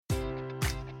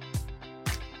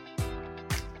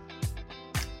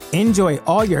Enjoy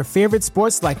all your favorite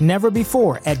sports like never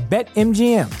before at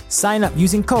BetMGM. Sign up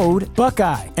using code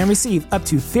Buckeye and receive up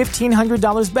to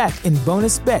 $1,500 back in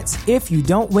bonus bets if you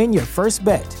don't win your first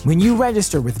bet. When you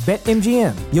register with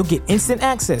BetMGM, you'll get instant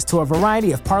access to a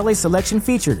variety of parlay selection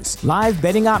features, live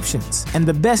betting options, and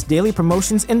the best daily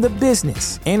promotions in the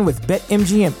business. And with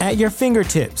BetMGM at your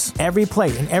fingertips, every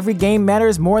play and every game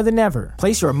matters more than ever.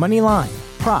 Place your money line,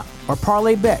 prop, or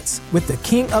parlay bets with the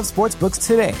king of sportsbooks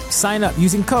today. Sign up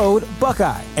using code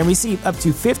Buckeye and receive up to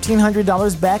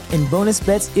 $1,500 back in bonus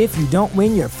bets if you don't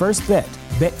win your first bet.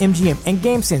 BetMGM and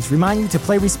GameSense remind you to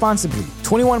play responsibly.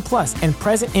 21 plus and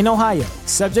present in Ohio,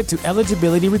 subject to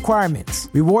eligibility requirements.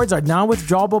 Rewards are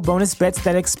non-withdrawable bonus bets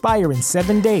that expire in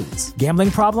 7 days. Gambling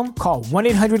problem? Call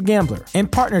 1-800-GAMBLER. In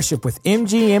partnership with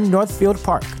MGM Northfield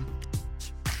Park.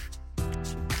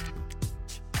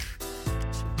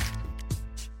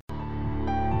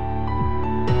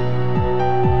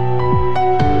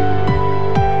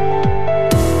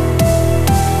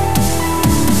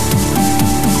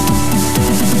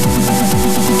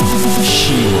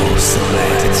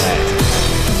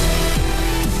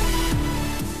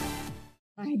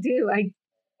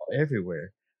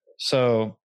 Everywhere.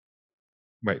 So,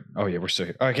 wait. Oh yeah, we're still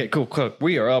here. Okay, cool.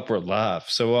 We are up. We're live.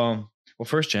 So, well,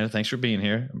 first, Janet, thanks for being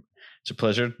here. It's a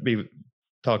pleasure to be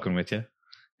talking with you.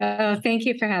 Thank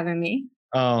you for having me.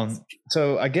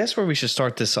 So I guess where we should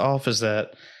start this off is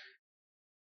that,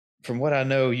 from what I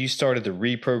know, you started the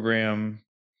Reprogram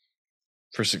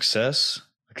for Success.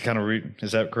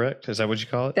 Is that correct? Is that what you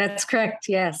call it? That's correct.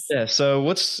 Yes. Yeah. So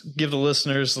let's give the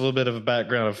listeners a little bit of a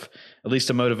background of at least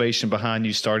a motivation behind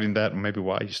you starting that and maybe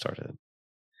why you started it.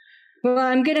 Well,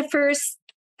 I'm going to first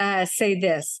say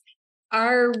this.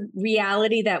 Our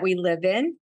reality that we live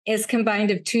in is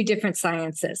combined of two different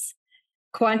sciences,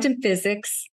 quantum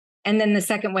physics, and then the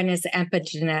second one is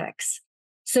epigenetics.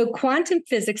 So quantum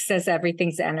physics says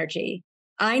everything's energy.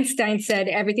 Einstein said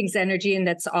everything's energy and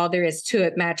that's all there is to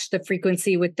it. Match the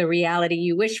frequency with the reality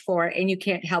you wish for, and you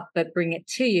can't help but bring it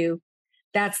to you.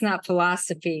 That's not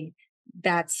philosophy.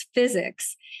 That's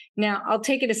physics. Now, I'll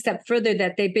take it a step further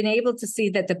that they've been able to see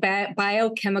that the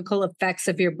biochemical effects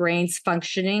of your brain's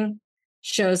functioning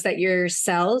shows that your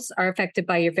cells are affected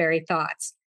by your very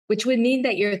thoughts, which would mean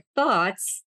that your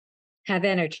thoughts have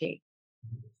energy.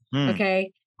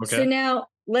 Okay. So now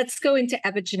let's go into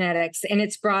epigenetics in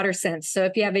its broader sense. So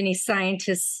if you have any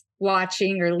scientists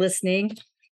watching or listening,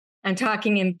 I'm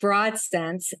talking in broad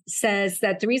sense, says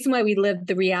that the reason why we live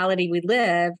the reality we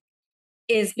live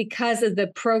is because of the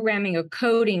programming or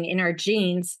coding in our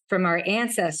genes from our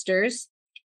ancestors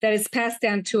that is passed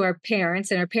down to our parents,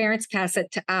 and our parents pass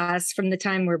it to us from the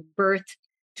time we're birthed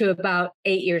to about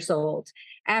 8 years old.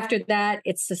 After that,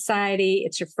 it's society,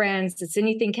 it's your friends, it's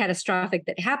anything catastrophic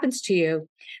that happens to you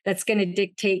that's going to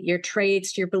dictate your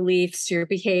traits, your beliefs, your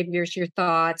behaviors, your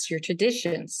thoughts, your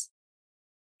traditions.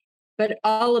 But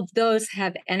all of those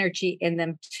have energy in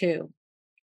them too.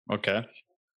 Okay.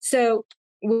 So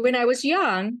when I was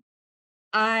young,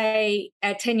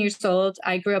 at 10 years old,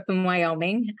 I grew up in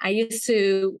Wyoming. I used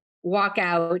to walk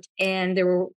out and there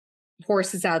were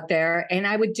horses out there, and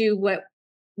I would do what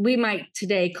we might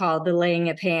today call the laying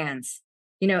of hands,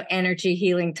 energy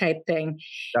healing type thing.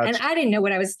 Gotcha. And I didn't know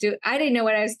what I was doing.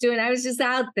 I was just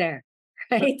out there.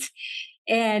 Right.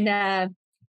 And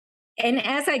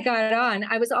as I got on,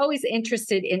 I was always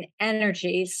interested in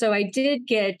energy. So I did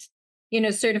get,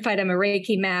 certified. I'm a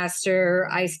Reiki master.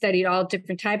 I studied all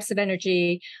different types of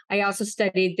energy. I also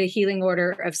studied the healing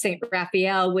order of St.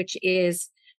 Raphael, which is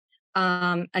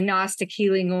a Gnostic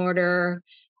healing order.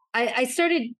 I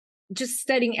started just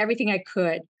studying everything I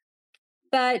could.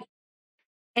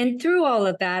 And through all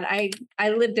of that, I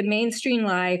lived a mainstream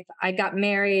life. I got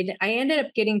married. I ended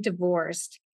up getting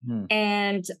divorced.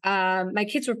 And my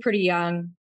kids were pretty young.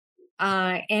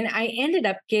 And I ended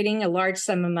up getting a large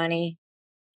sum of money.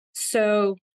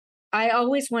 So I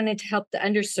always wanted to help the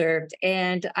underserved,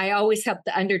 and I always helped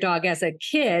the underdog as a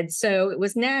kid. So it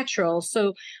was natural.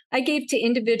 So I gave to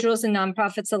individuals and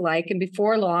nonprofits alike. And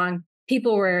before long,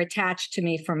 people were attached to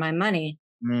me for my money.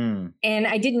 And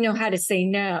I didn't know how to say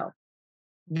no.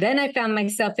 Then I found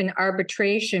myself in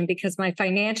arbitration because my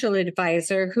financial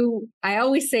advisor, who I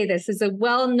always say this is a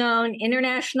well-known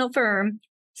international firm,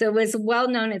 so it was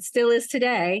well-known, it still is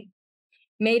today,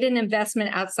 made an investment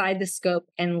outside the scope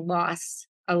and lost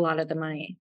a lot of the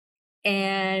money.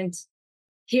 And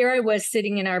here I was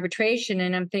sitting in arbitration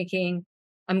and I'm thinking,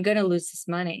 I'm going to lose this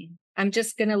money. I'm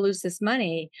just going to lose this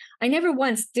money. I never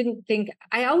once didn't think,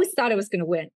 I always thought I was going to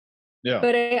win. Yeah.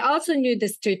 But I also knew the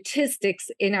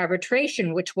statistics in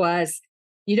arbitration, which was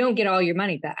you don't get all your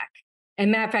money back.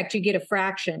 And matter of fact, you get a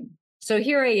fraction. So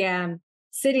here I am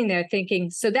sitting there thinking,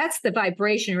 so that's the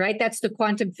vibration, right? That's the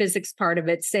quantum physics part of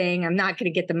it, saying, I'm not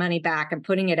going to get the money back. I'm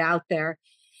putting it out there.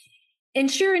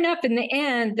 And sure enough, in the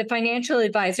end, the financial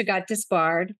advisor got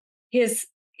disbarred. His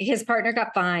partner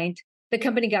got fined. The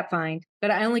company got fined,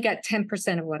 but I only got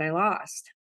 10% of what I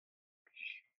lost.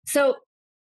 So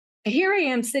here I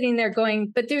am sitting there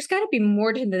going, but there's got to be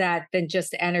more to that than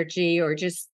just energy or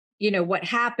just, what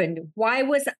happened. Why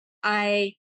was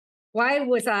I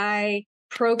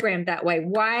programmed that way?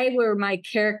 Why were my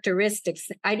characteristics?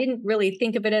 I didn't really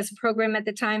think of it as a program at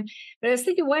the time, but I was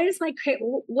thinking,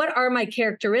 what are my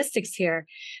characteristics here?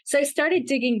 So I started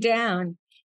digging down,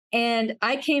 and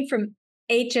I came from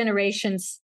 8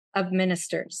 generations of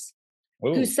ministers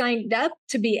who signed up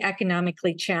to be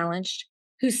economically challenged,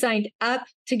 who signed up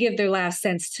to give their last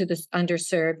cents to the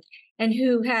underserved, and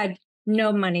who had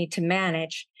no money to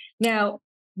manage. Now,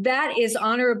 that is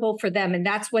honorable for them, and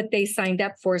that's what they signed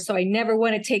up for. So I never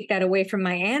want to take that away from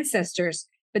my ancestors,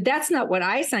 but that's not what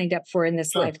I signed up for in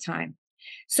this lifetime.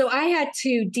 So I had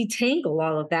to detangle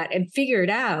all of that and figure it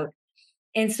out.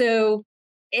 And so,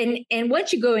 and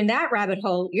once you go in that rabbit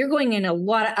hole, you're going in a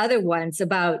lot of other ones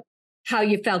about how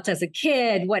you felt as a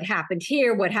kid, what happened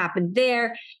here, what happened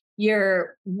there,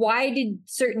 why did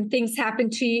certain things happen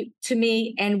to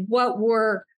me, and what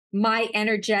were my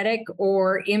energetic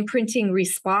or imprinting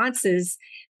responses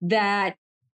that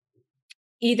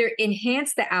either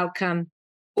enhanced the outcome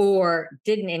or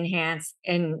didn't enhance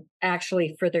and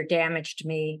actually further damaged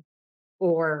me,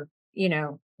 or,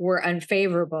 were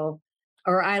unfavorable,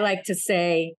 or I like to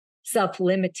say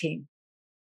self-limiting.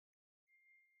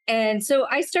 And so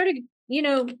I started,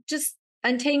 just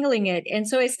untangling it. And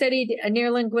so I studied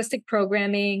neurolinguistic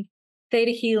programming,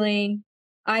 theta healing,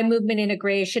 eye movement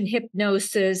integration,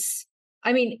 hypnosis.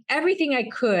 I mean, everything I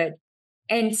could.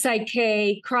 And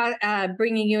Psyche,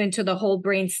 bringing you into the whole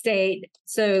brain state.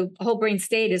 So whole brain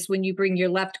state is when you bring your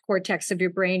left cortex of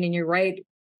your brain and your right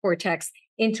cortex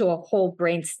into a whole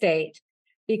brain state,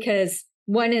 because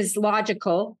one is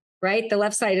logical, right? The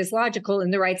left side is logical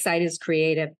and the right side is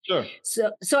creative. Sure.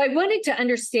 So I wanted to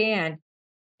understand.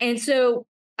 And so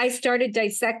I started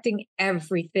dissecting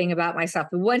everything about myself.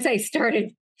 And once I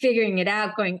started figuring it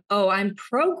out, going, I'm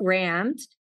programmed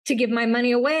to give my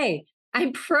money away.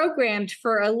 I'm programmed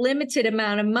for a limited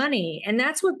amount of money. And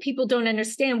that's what people don't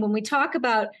understand when we talk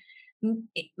about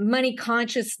money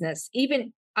consciousness.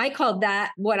 Even I called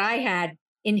that, what I had,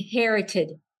 inherited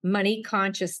money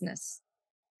consciousness.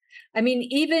 I mean,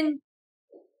 even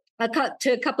a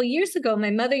couple of years ago, my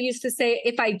mother used to say,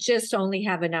 if I just only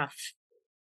have enough,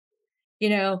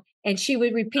 and she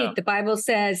would repeat, the Bible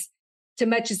says, to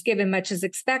much is given, much is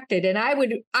expected. And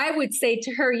I would say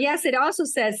to her, yes, it also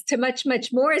says to much, much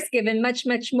more is given, much,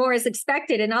 much more is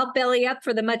expected. And I'll belly up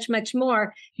for the much, much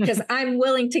more because I'm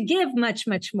willing to give much,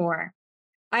 much more.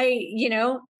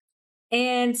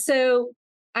 And so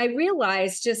I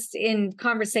realized just in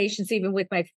conversations, even with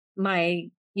my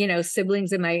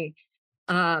siblings and my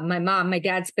mom, my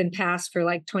dad's been passed for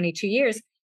like 22 years,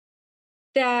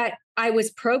 that I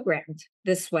was programmed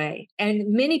this way.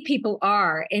 And many people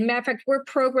are. In matter of fact, we're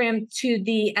programmed to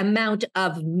the amount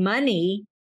of money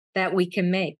that we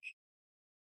can make.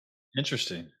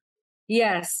 Interesting.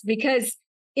 Yes, because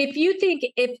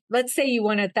if let's say you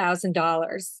won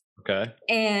 $1,000. Okay.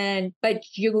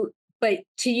 But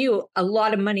to you, a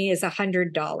lot of money is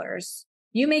 $100.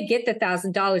 You may get the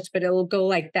 $1,000, but it will go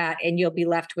like that, and you'll be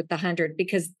left with the 100,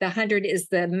 because the 100 is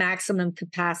the maximum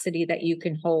capacity that you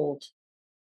can hold.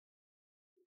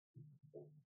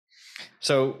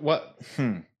 So what?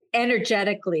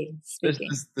 Energetically speaking.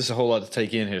 This is a whole lot to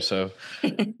take in here. So,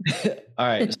 all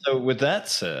right. So with that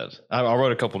said, I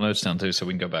wrote a couple notes down too, so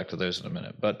we can go back to those in a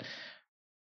minute. But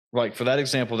like for that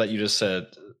example that you just said,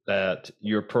 that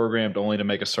you're programmed only to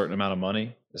make a certain amount of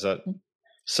money. Is that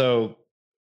so?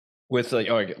 With like,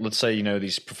 all right, let's say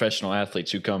these professional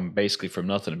athletes who come basically from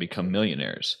nothing and become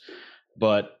millionaires.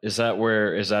 But is that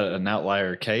an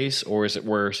outlier case, or is it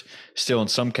where still in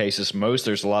some cases,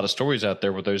 there's a lot of stories out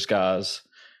there where those guys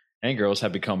and girls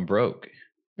have become broke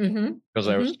because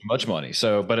there was too much money.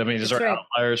 So, but I mean, is there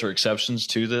outliers or exceptions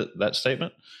to that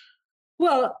statement?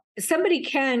 Well, somebody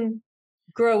can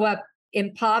grow up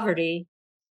in poverty.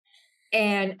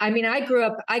 And I mean, I grew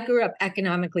up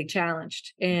economically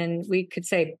challenged, and we could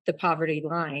say the poverty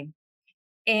line.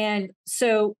 And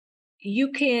so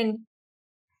you can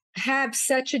have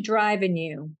such a drive in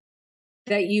you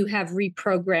that you have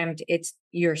reprogrammed it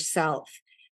yourself.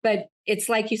 But it's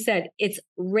like you said, it's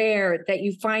rare that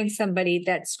you find somebody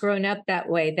that's grown up that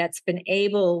way, that's been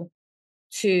able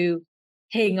to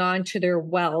hang on to their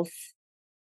wealth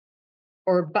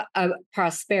or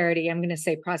prosperity. I'm going to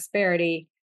say prosperity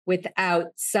without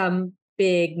some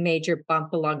big major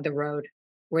bump along the road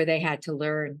where they had to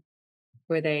learn,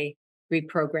 where they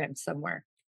reprogrammed somewhere.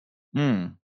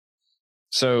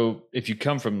 So if you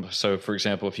come from, for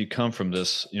example, if you come from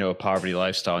this, a poverty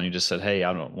lifestyle, and you just said, hey,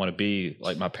 I don't want to be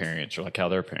like my parents or like how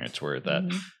their parents were, that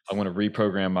I want to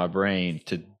reprogram my brain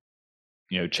to,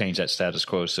 change that status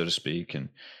quo, so to speak, and,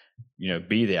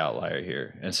 be the outlier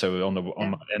here. And so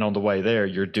on the way there,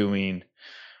 you're doing,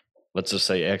 let's just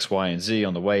say X, Y, and Z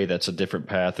on the way. That's a different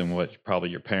path than what probably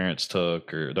your parents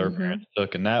took or their parents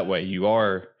took. And that way you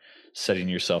are setting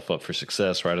yourself up for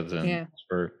success rather than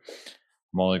for,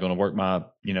 I'm only going to work my,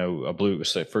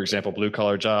 for example, blue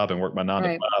collar job and work my 9 to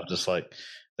 5, just like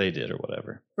they did or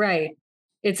whatever. Right.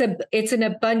 It's an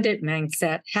abundant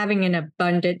mindset, having an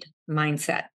abundant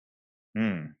mindset.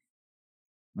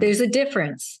 There's a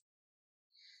difference.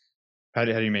 How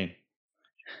do you mean?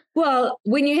 Well,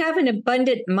 when you have an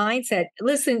abundant mindset,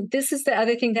 listen, this is the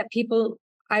other thing that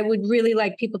I would really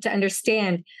like people to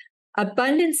understand.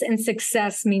 Abundance and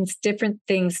success means different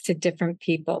things to different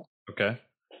people. Okay.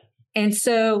 And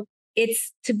so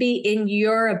it's to be in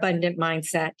your abundant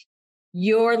mindset,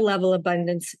 your level of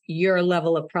abundance, your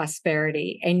level of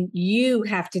prosperity. And you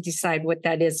have to decide what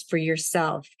that is for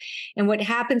yourself. And what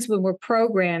happens when we're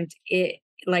programmed,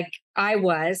 like I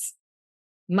was,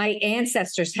 my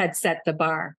ancestors had set the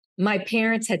bar. My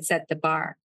parents had set the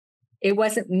bar. It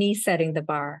wasn't me setting the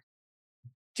bar.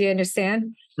 Do you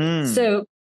understand? So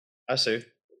I see.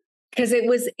 Because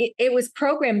it was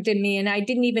programmed in me, and I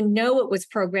didn't even know it was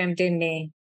programmed in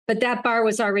me, but that bar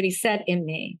was already set in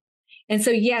me. And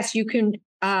so, yes, you can,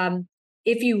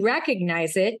 if you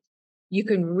recognize it, you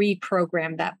can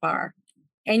reprogram that bar,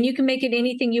 and you can make it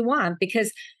anything you want.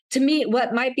 Because to me,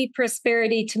 what might be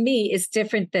prosperity to me is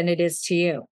different than it is to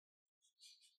you.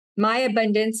 My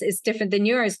abundance is different than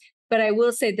yours, but I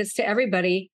will say this to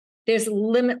everybody: there's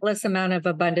limitless amount of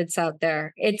abundance out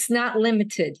there. It's not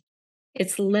limited.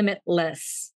 It's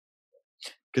limitless.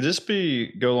 Could this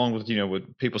go along with,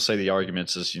 what people say the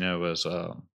arguments is, as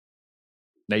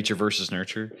nature versus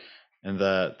nurture, and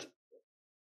that,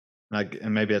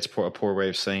 and maybe that's a poor way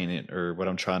of saying it, or what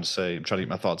I'm trying to say. I'm trying to get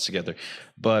my thoughts together.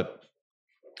 But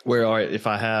if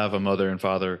I have a mother and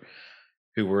father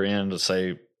who were in, let's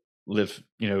say, live,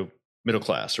 middle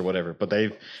class or whatever, but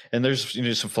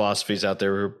there's some philosophies out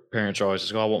there where parents are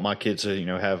always like, I want my kids to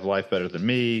have life better than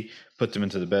me, put them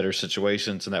into the better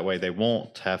situations, and that way they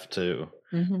won't have to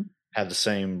have the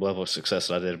same level of success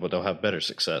that I did, but they'll have better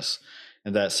success.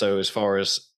 And that, so as far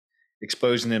as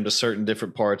exposing them to certain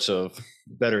different parts of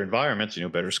better environments,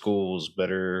 better schools,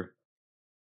 better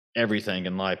everything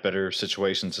in life, better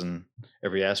situations in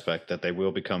every aspect, that they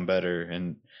will become better.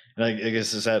 And I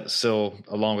guess, is that still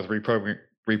along with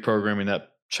reprogramming that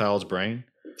child's brain?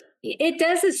 It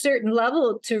does a certain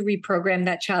level to reprogram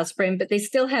that child's brain, but they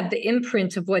still have the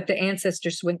imprint of what the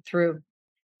ancestors went through.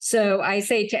 So I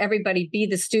say to everybody, be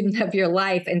the student of your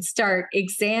life and start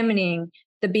examining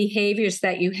the behaviors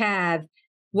that you have,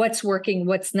 what's working,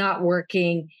 what's not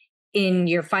working in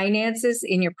your finances,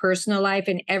 in your personal life,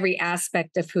 in every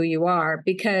aspect of who you are,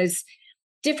 because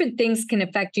different things can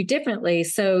affect you differently.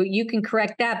 So you can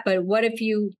correct that. But what if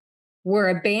you were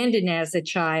abandoned as a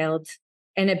child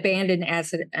and abandoned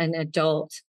as an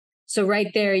adult? So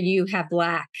right there, you have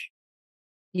lack,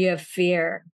 you have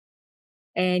fear,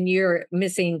 and you're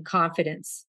missing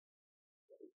confidence.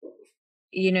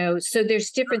 So there's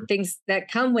different things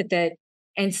that come with it.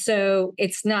 And so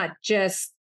it's not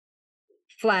just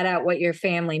flat out what your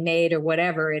family made or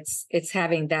whatever. It's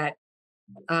having that,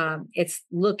 it's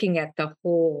looking at the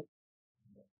whole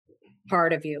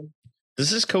part of you.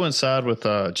 Does this coincide with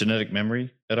genetic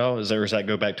memory at all? Does that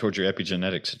go back towards your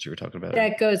epigenetics that you were talking about?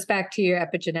 That goes back to your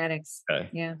epigenetics. Okay.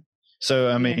 Yeah.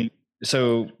 So,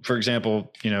 so for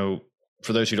example,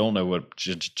 for those who don't know what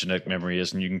genetic memory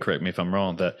is, and you can correct me if I'm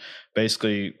wrong, that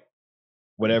basically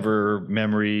whatever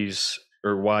memories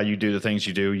or why you do the things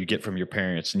you do, you get from your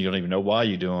parents, and you don't even know why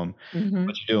you do them, but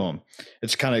you do them.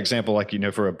 It's kind of example like,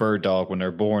 for a bird dog, when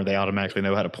they're born, they automatically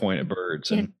know how to point at birds,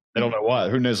 and they don't know why.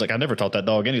 Who knows? Like, I never taught that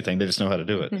dog anything. They just know how to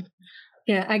do it.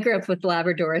 Yeah, I grew up with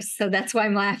Labradors, so that's why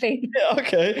I'm laughing. Yeah,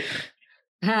 okay.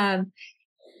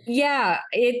 Yeah,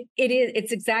 it is.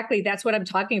 It's exactly, that's what I'm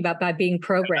talking about by being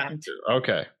programmed.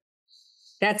 Okay.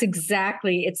 That's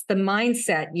exactly, it's the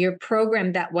mindset. You're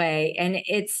programmed that way. And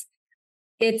it's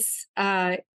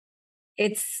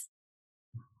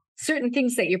certain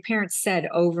things that your parents said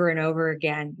over and over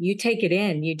again. You take it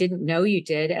in. You didn't know you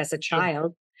did as a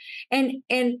child. And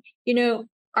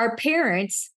our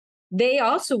parents, they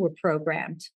also were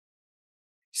programmed.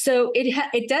 So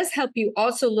it does help you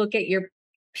also look at your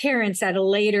parents at a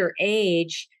later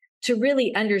age to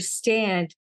really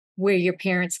understand where your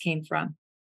parents came from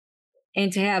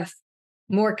and to have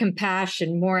more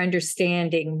compassion, more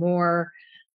understanding, more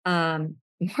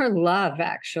love,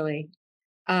 actually,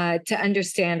 to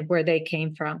understand where they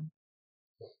came from.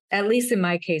 At least in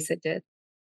my case, it did.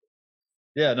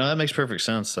 Yeah, no, that makes perfect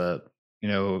sense. That,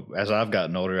 as I've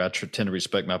gotten older, I tend to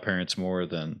respect my parents more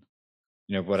than,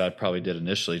 what I probably did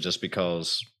initially, just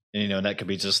because, and that could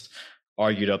be just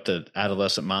argued up the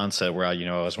adolescent mindset where I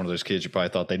was one of those kids who probably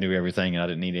thought they knew everything and I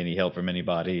didn't need any help from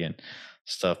anybody and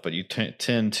stuff. But you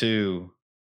tend to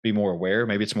be more aware.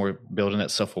 Maybe it's more building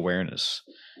that self-awareness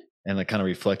and like kind of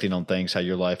reflecting on things, how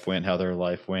your life went, how their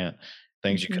life went,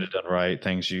 things you could have done right,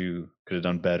 things you could have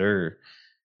done better.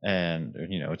 And,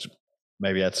 it's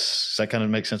maybe does that kind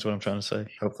of make sense what I'm trying to say?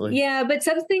 Hopefully. Yeah, but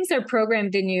some things are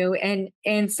programmed in you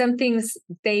and some things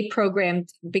they programmed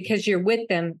because you're with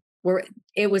them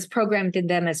it was programmed in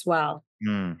them as well.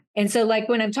 And so like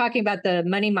when I'm talking about the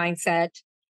money mindset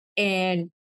and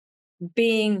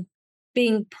being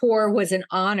poor was an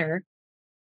honor.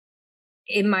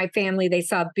 In my family, they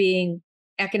saw being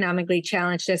economically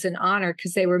challenged as an honor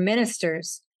because they were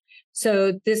ministers.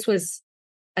 So this was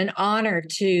an honor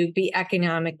to be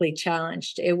economically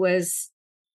challenged. It was,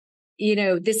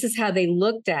 this is how they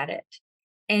looked at it.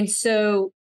 And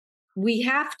so we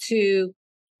have to,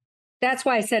 that's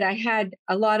why I said I had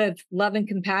a lot of love and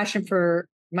compassion for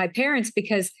my parents,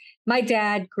 because my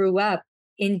dad grew up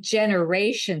in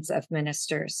generations of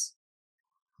ministers.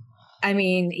 I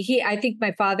mean, I think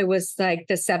my father was like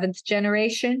the 7th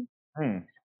generation,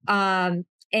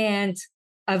 and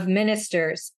of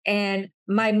ministers. And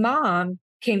my mom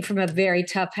came from a very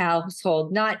tough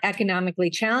household, not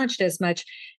economically challenged as much,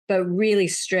 but really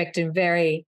strict and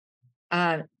very,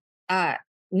 not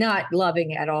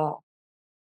loving at all.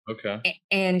 Okay.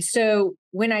 And so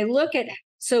when I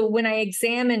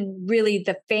examine really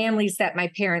the families that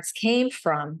my parents came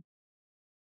from,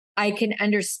 I can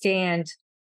understand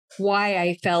why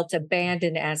I felt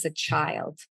abandoned as a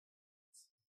child.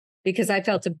 Because I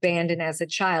felt abandoned as a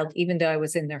child, even though I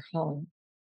was in their home.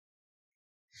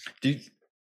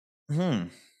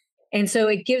 And so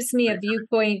it gives me a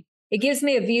viewpoint. It gives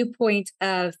me a viewpoint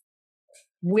of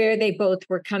where they both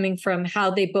were coming from,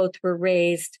 how they both were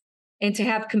raised, and to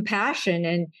have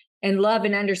compassion and love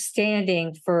and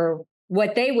understanding for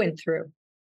what they went through.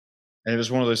 And it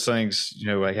was one of those things,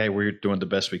 like, hey, we're doing the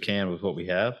best we can with what we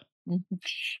have.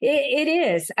 It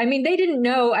is. I mean, they didn't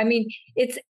know. I mean,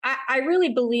 I really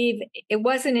believe it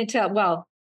wasn't until,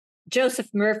 Joseph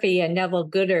Murphy and Neville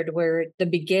Goddard were the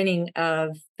beginning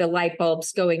of the light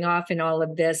bulbs going off in all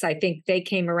of this. I think they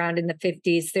came around in the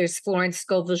 50s. There's Florence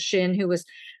Scovel Shinn, who was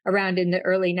around in the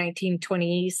early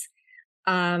 1920s.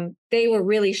 They were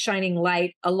really shining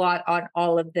light a lot on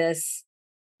all of this.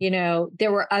 There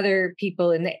were other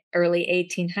people in the early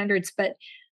 1800s, but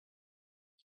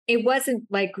it wasn't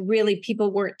like really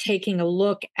people weren't taking a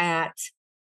look at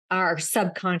our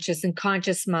subconscious and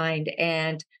conscious mind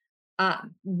and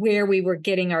where we were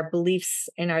getting our beliefs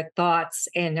and our thoughts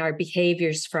and our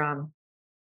behaviors from.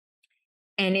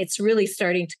 And it's really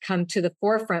starting to come to the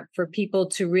forefront for people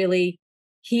to really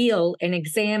heal and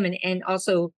examine and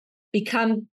also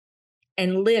become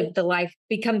and live the life,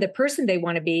 become the person they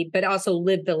want to be, but also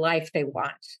live the life they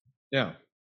want. Yeah.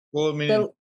 Well, I mean,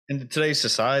 in today's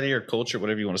society or culture,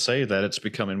 whatever you want to say, that it's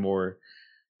becoming more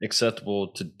acceptable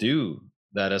to do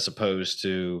that as opposed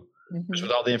to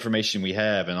with all the information we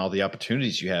have and all the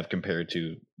opportunities you have compared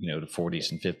to, the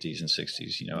 40s and 50s and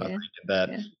 60s, I think that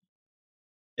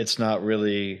it's not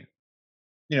really,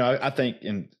 I think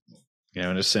in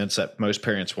a sense that most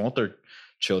parents want their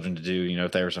children to do,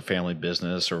 if there's a family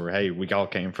business or, hey, we all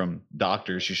came from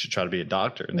doctors, you should try to be a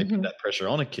doctor. And they put that pressure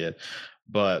on a kid.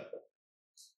 But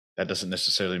that doesn't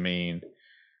necessarily mean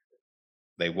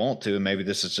they want to. And maybe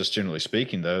this is just generally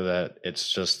speaking, though, that it's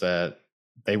just that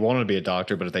they want to be a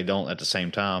doctor, but if they don't at the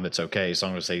same time, it's okay as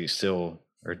long as they still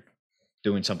are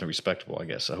doing something respectable, I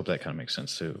guess. I hope that kind of makes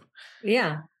sense too.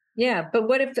 Yeah. Yeah. But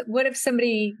what if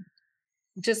somebody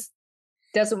just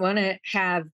doesn't want to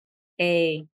have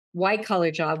a white collar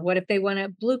job? What if they want a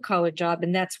blue collar job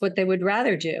and that's what they would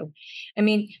rather do? I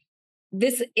mean,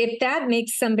 if that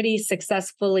makes somebody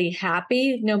successfully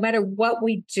happy, no matter what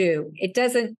we do,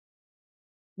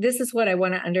 this is what I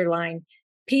want to underline.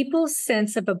 People's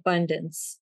sense of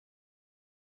abundance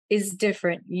is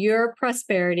different. Your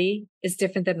prosperity is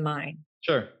different than mine.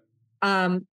 Sure.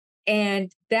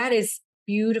 And that is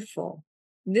beautiful.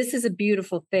 This is a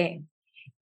beautiful thing.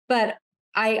 But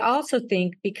I also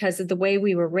think because of the way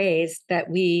we were raised, that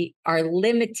we are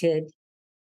limited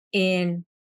in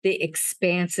the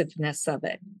expansiveness of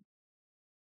it.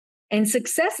 And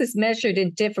success is measured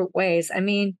in different ways. I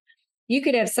mean, you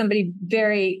could have somebody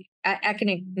very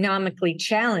economically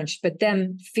challenged, but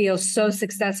them feel so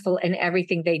successful in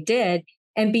everything they did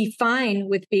and be fine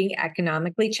with being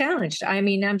economically challenged. I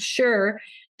mean, I'm sure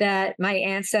that my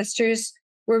ancestors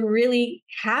were really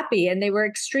happy and they were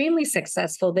extremely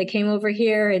successful. They came over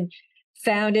here and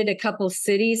founded a couple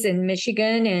cities in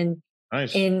Michigan and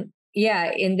Nice. in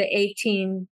the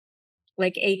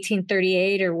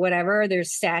 1838 or whatever.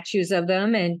 There's statues of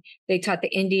them, and they taught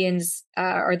the Indians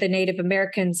or the Native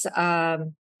Americans.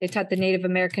 They taught the Native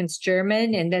Americans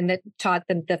German, and then that taught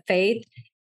them the faith.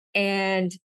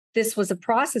 And this was a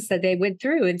process that they went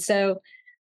through. And so,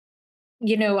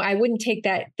 I wouldn't take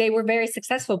that. They were very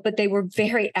successful, but they were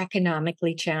very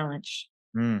economically challenged.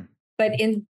 Mm.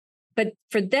 But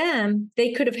for them,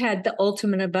 they could have had the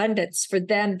ultimate abundance. For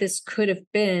them, this could have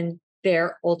been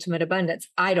their ultimate abundance.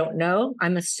 I don't know.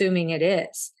 I'm assuming it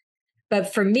is.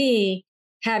 But for me,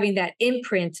 having that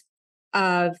imprint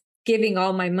of giving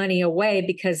all my money away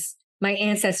because my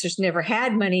ancestors never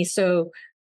had money, so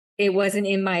it wasn't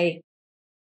in my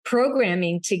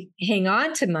programming to hang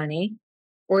on to money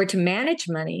or to manage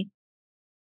money.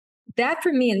 That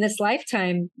for me in this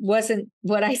lifetime wasn't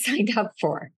what I signed up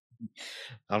for.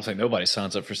 I don't think nobody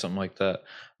signs up for something like that.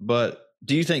 But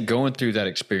do you think going through that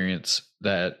experience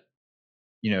that,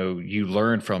 you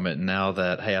learn from it now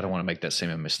that, hey, I don't want to make that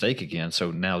same mistake again.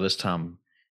 So now this time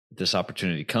this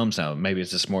opportunity comes now, maybe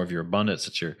it's just more of your abundance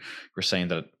that you're saying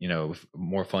that, if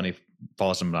more funny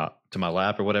falls to my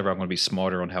lap or whatever, I'm going to be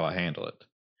smarter on how I handle it.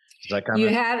 Is that kind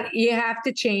you have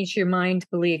to change your mind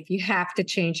belief. You have to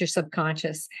change your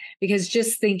subconscious, because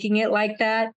just thinking it like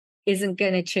that isn't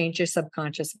going to change your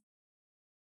subconscious.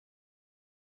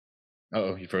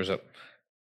 Oh, you froze up.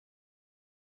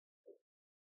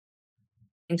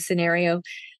 Scenario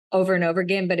over and over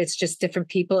again, but it's just different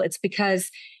people. It's because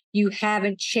you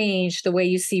haven't changed the way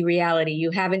you see reality.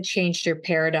 You haven't changed your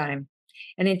paradigm.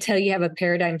 And until you have a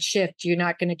paradigm shift, you're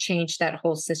not going to change that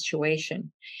whole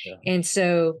situation. Yeah. And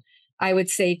so I would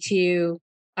say to you,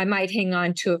 I might hang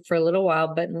on to it for a little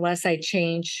while, but unless I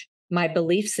change my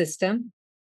belief system,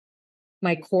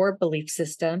 my core belief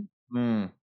system,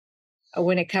 when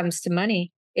it comes to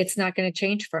money, it's not going to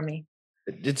change for me.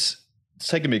 It's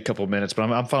taken me a couple of minutes, but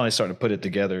I'm finally starting to put it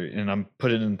together, and I'm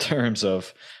putting it in terms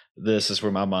of this is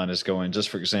where my mind is going. Just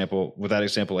for example, with that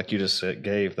example, like you just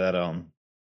gave, that I'm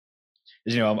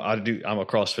a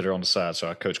CrossFitter on the side, so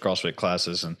I coach CrossFit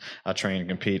classes and I train and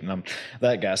compete, and I'm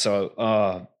that guy. So,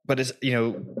 but it's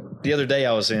the other day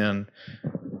I was in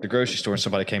the grocery store and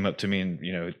somebody came up to me and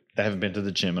they haven't been to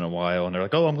the gym in a while, and they're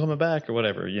like, "Oh, I'm coming back," or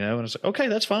whatever, and I was like, "Okay,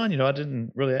 that's fine. I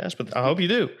didn't really ask, but I hope you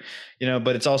do."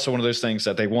 But it's also one of those things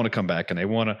that they want to come back and they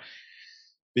want to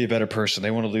be a better person.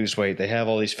 They want to lose weight. They have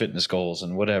all these fitness goals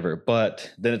and whatever,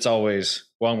 but then it's always,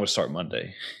 well, I'm going to start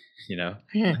Monday. Yeah.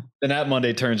 Then that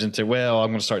Monday turns into, well, I'm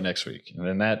going to start next week. And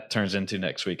then that turns into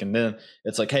next week. And then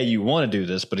it's like, hey, you want to do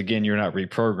this, but again, you're not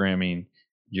reprogramming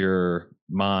your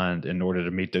mind in order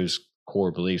to meet those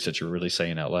core beliefs that you're really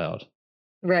saying out loud.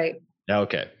 Right.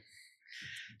 Okay.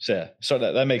 So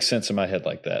that makes sense in my head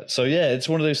like that. So yeah, it's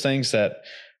one of those things that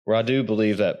where I do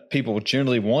believe that people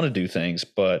generally want to do things,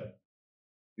 but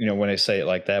when they say it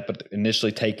like that, but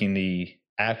initially taking the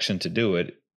action to do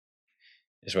it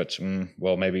is what's,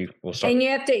 well, maybe we'll start. And you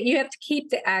have to keep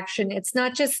the action. It's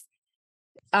not just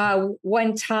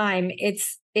one time.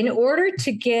 It's in order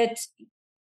to get,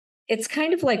 it's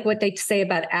kind of like what they say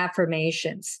about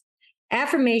affirmations.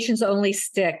 Affirmations only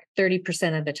stick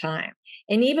 30% of the time.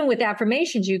 And even with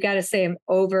affirmations, you got to say them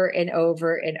over and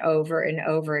over and over and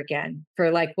over again for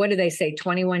like, what do they say?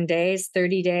 21 days,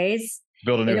 30 days?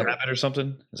 Build a new habit or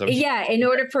something? In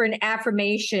order for an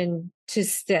affirmation to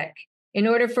stick. In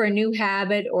order for a new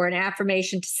habit or an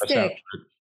affirmation to stick.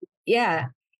 Yeah.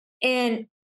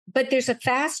 But there's a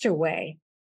faster way.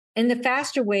 And the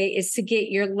faster way is to get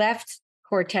your left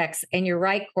cortex and your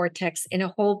right cortex in a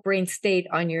whole brain state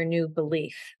on your new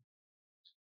belief.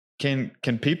 Can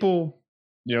people,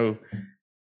 do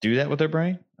that with their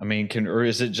brain? I mean, or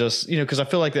is it just, because I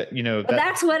feel like that,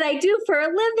 that's what I do for a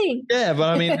living. Yeah. But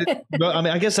I mean,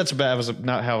 I guess that's bad. I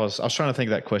was trying to think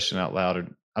that question out loud, or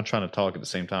I'm trying to talk at the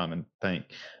same time and think,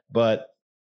 but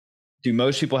do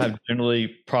most people have generally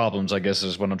problems, I guess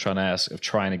is what I'm trying to ask, of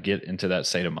trying to get into that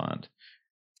state of mind?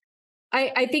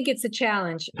 I think it's a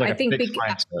challenge. Like I think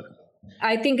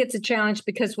it's a challenge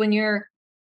because when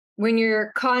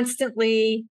you're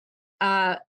constantly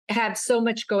have so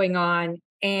much going on,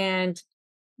 and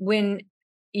when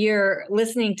you're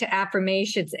listening to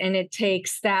affirmations and it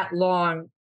takes that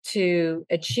long to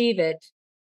achieve it,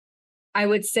 I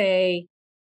would say,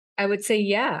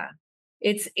 yeah,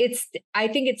 I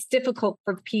think it's difficult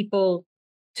for people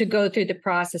to go through the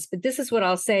process, but this is what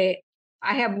I'll say.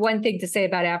 I have one thing to say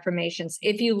about affirmations.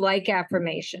 If you like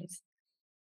affirmations,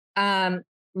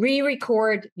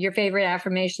 re-record your favorite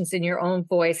affirmations in your own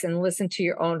voice and listen to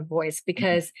your own voice,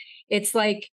 because it's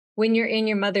like when you're in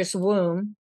your mother's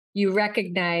womb, you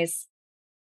recognize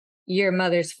your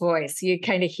mother's voice. You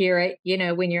kind of hear it,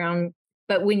 when you're on,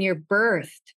 but when you're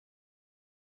birthed,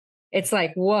 it's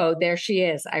like, whoa, there she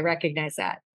is. I recognize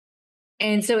that.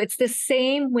 And so it's the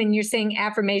same when you're saying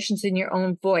affirmations in your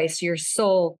own voice, your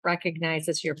soul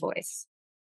recognizes your voice.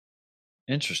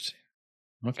 Interesting.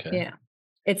 Okay. Yeah.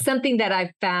 It's something that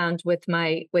I've found with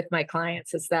my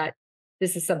clients, is that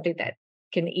this is something that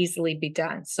can easily be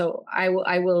done. So I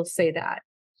will say that.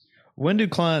 When do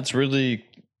clients really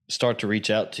start to reach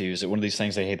out to you? Is it one of these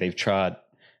things they've tried,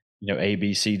 A,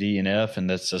 B, C, D, and F, and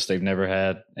that's just they've never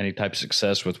had any type of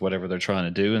success with whatever they're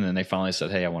trying to do, and then they finally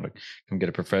said, hey, I want to come get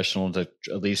a professional to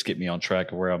at least get me on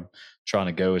track of where I'm trying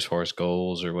to go as far as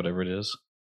goals or whatever it is?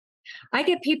 I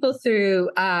get people through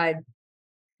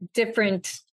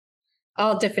different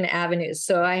avenues.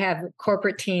 So I have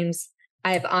corporate teams.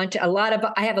 I have a lot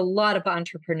of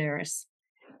entrepreneurs,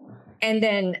 and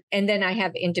then I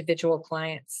have individual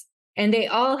clients, and they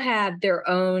all have their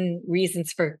own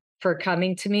reasons for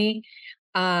coming to me.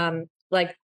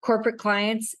 Like corporate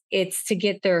clients, it's to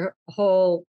get their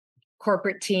whole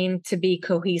corporate team to be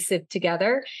cohesive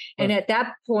together. And at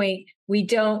that point, we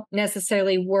don't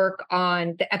necessarily work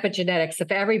on the epigenetics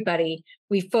of everybody.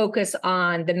 We focus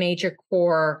on the major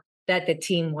core that the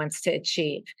team wants to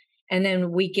achieve. And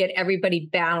then we get everybody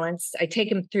balanced. I take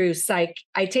them through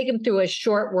a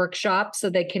short workshop so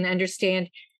they can understand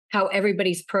how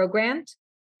everybody's programmed.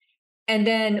 And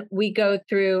then we go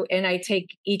through, and I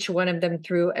take each one of them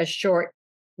through a short,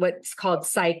 what's called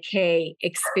Psych-K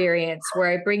experience,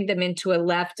 where I bring them into a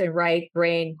left and right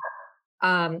brain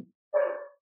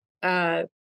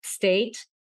state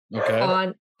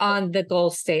on the goal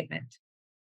statement.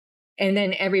 And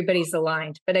then everybody's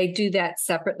aligned. But I do that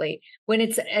separately. When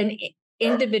it's an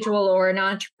individual or an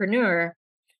entrepreneur,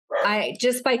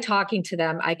 just by talking to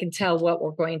them, I can tell what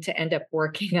we're going to end up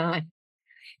working on.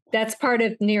 That's part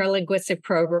of neurolinguistic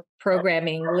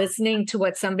programming. Listening to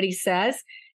what somebody says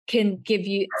can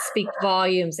speak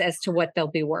volumes as to what they'll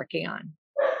be working on.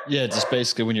 Yeah, just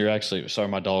basically when you're actually, sorry,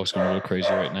 my dog's going a little crazy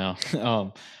right now.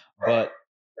 But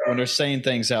when they're saying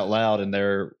things out loud, and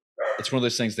it's one of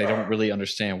those things they don't really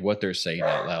understand what they're saying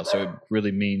out loud. So it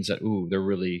really means that, they're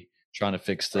really trying to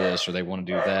fix this, or they want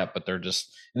to do that, but the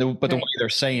way they're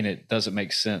saying it doesn't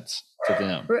make sense to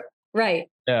them. Right.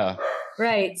 Yeah.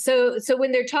 Right. So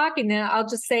when they're talking, then I'll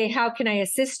just say, how can I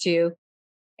assist you?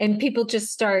 And people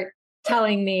just start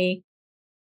telling me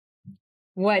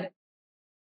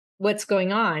what's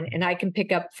going on, and I can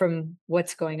pick up from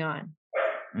what's going on.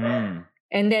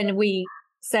 And then we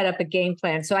set up a game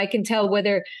plan. So I can tell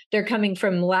whether they're coming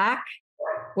from lack,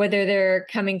 whether they're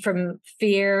coming from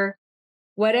fear,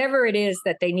 whatever it is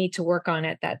that they need to work on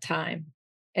at that time.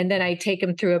 And then I take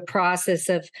them through a process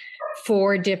of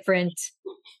 4 different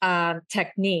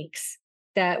techniques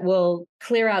that will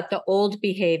clear out the old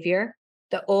behavior,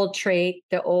 the old trait,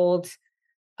 the old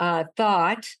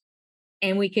thought,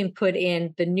 and we can put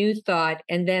in the new thought.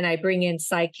 And then I bring in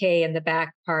Psych-K in the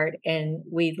back part, and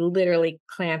we literally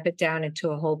clamp it down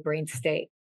into a whole brain state.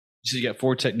 So you got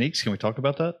 4 techniques. Can we talk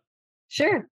about that?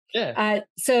 Sure. Yeah.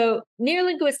 So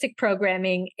neurolinguistic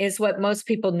programming is what most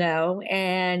people know.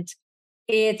 And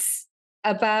it's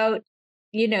about,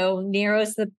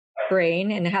 narrows the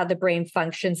brain and how the brain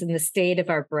functions in the state of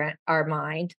our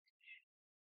mind.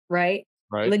 Right?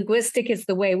 Right. Linguistic is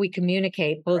the way we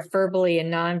communicate, both verbally and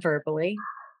non-verbally.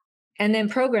 And then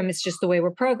program is just the way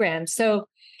we're programmed. So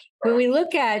when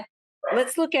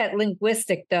let's look at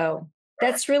linguistic, though.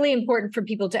 That's really important for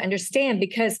people to understand,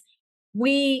 because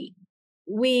we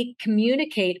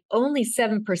communicate only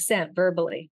 7%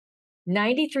 verbally.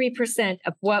 93%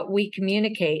 of what we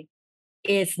communicate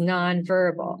is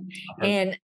nonverbal.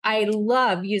 And I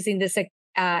love using this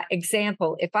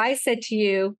example. If I said to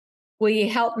you, will you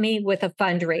help me with a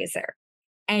fundraiser?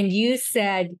 And you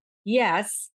said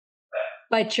yes,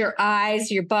 but your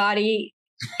eyes, your body,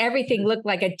 everything looked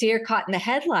like a deer caught in the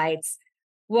headlights.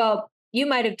 Well, you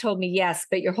might have told me yes,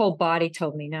 but your whole body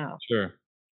told me no. Sure.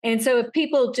 And so if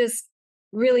people just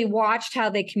really watched how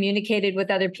they communicated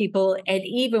with other people, and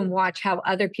even watch how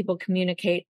other people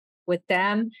communicate with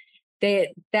them,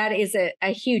 that is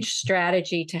a huge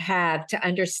strategy to have, to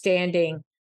understanding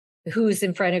who's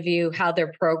in front of you, how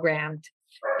they're programmed,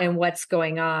 and what's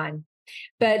going on.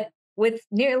 But with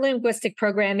neurolinguistic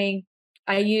programming,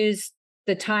 I use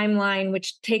the timeline,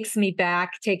 which takes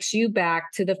you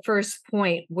back to the first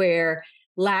point where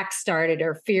lack started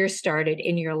or fear started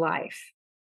in your life.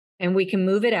 And we can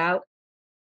move it out,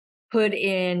 put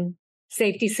in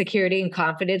safety, security, and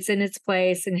confidence in its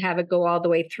place, and have it go all the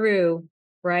way through,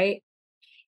 right?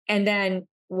 And then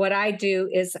what I do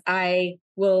is I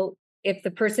will, if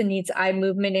the person needs eye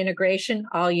movement integration,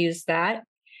 I'll use that.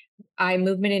 Eye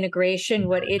movement integration,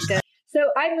 what it does. So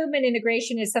eye movement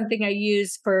integration is something I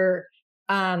use for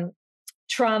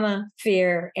trauma,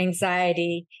 fear,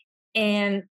 anxiety.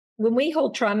 And when we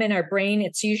hold trauma in our brain,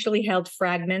 it's usually held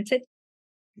fragmented.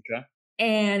 Okay.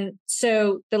 And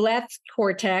so the left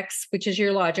cortex, which is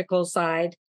your logical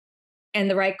side, and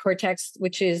the right cortex,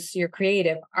 which is your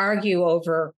creative, argue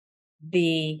over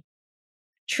the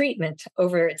treatment,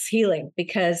 over its healing,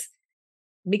 because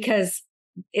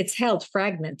it's held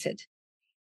fragmented.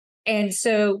 And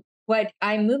so what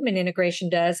eye movement integration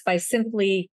does, by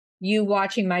simply you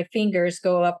watching my fingers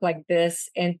go up like this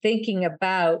and thinking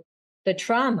about the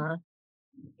trauma,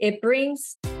 it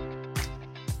brings.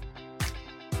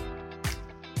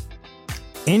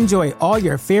 Enjoy all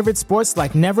your favorite sports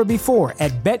like never before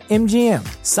at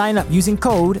BetMGM. Sign up using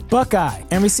code Buckeye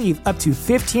and receive up to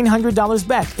 $1,500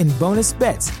 back in bonus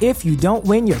bets if you don't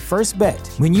win your first bet.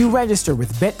 When you register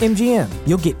with BetMGM,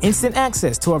 you'll get instant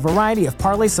access to a variety of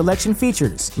parlay selection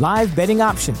features, live betting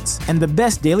options, and the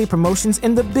best daily promotions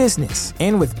in the business.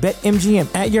 And with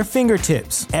BetMGM at your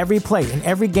fingertips, every play and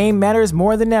every game matters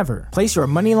more than ever. Place your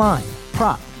money line,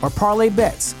 prop, or parlay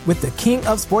bets with the king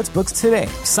of sportsbooks today.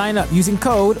 Sign up using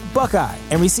code Buckeye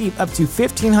and receive up to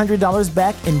 $1,500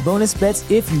 back in bonus bets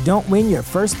if you don't win your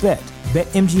first bet.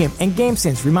 BetMGM and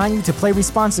GameSense remind you to play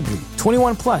responsibly.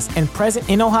 21 plus and present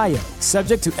in Ohio,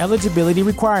 subject to eligibility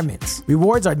requirements.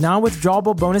 Rewards are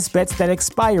non-withdrawable bonus bets that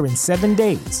expire in 7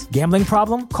 days. Gambling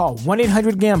problem? Call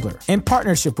 1-800-GAMBLER in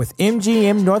partnership with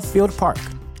MGM Northfield Park.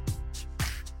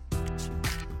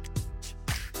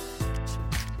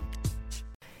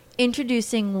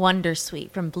 Introducing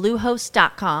Wondersuite from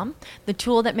Bluehost.com, the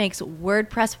tool that makes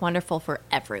WordPress wonderful for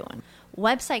everyone.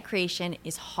 Website creation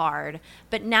is hard,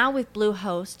 but now with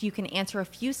Bluehost, you can answer a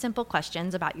few simple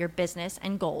questions about your business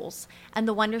and goals, and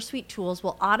the Wondersuite tools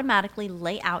will automatically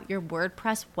lay out your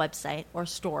WordPress website or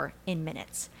store in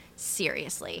minutes.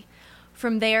 Seriously.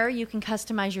 From there, you can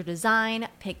customize your design,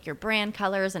 pick your brand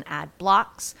colors, and add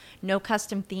blocks. No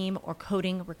custom theme or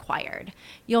coding required.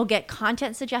 You'll get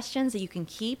content suggestions that you can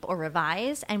keep or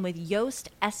revise, and with Yoast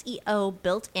SEO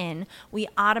built in, we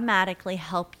automatically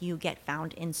help you get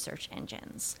found in search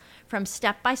engines. From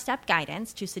step-by-step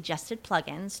guidance to suggested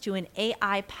plugins to an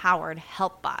AI-powered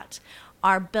help bot,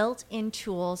 our built-in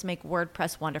tools make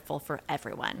WordPress wonderful for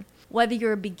everyone. Whether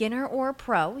you're a beginner or a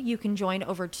pro, you can join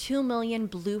over 2 million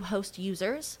Bluehost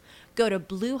users. Go to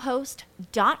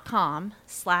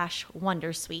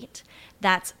bluehost.com/wondersuite.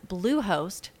 That's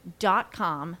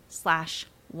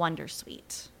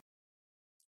bluehost.com/wondersuite.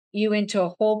 You into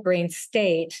a whole brain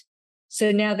state.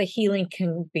 So now the healing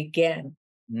can begin.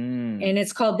 And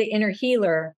it's called the inner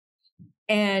healer.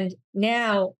 And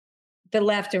now the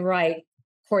left and right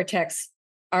cortex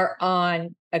are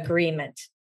on agreement.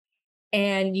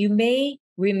 And you may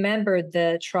remember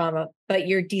the trauma, but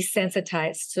you're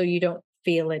desensitized, so you don't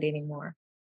feel it anymore.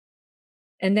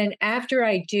 And then after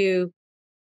I do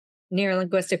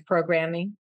neurolinguistic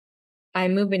programming, eye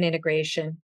movement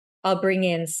integration, I'll bring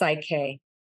in Psych-K.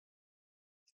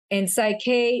 And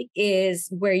Psych-K is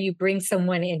where you bring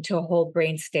someone into a whole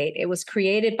brain state. It was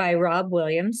created by Rob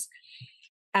Williams.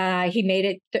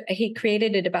 He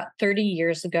created it about 30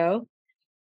 years ago.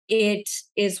 It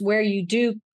is where you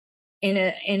do, in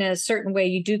a certain way,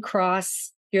 you do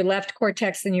cross your left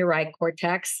cortex and your right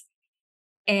cortex.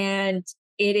 And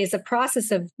it is a process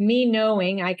of me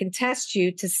knowing I can test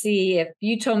you to see if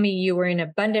you told me you were in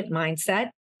abundant mindset,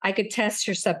 I could test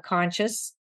your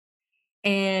subconscious.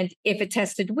 And if it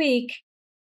tested weak,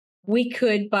 we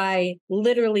could, by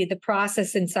literally the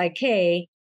process in Psych-K,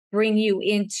 bring you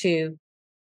into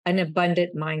an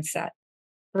abundant mindset,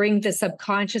 bring the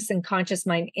subconscious and conscious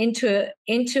mind into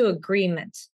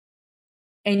agreement.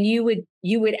 And you would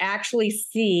actually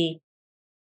see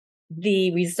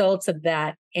the results of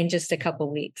that in just a couple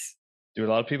of weeks. Do a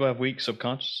lot of people have weak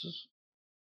subconsciouses?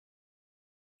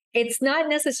 It's not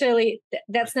necessarily,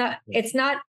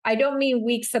 I don't mean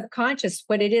weak subconscious.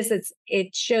 What it is,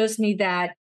 it shows me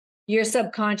that your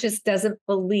subconscious doesn't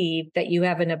believe that you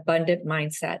have an abundant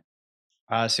mindset.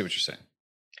 I see what you're saying.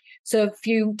 So if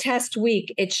you test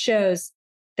weak, it shows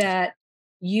that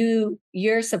your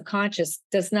subconscious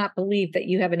does not believe that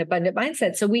you have an abundant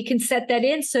mindset. So we can set that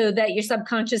in so that your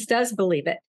subconscious does believe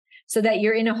it, so that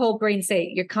you're in a whole brain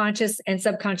state. Your conscious and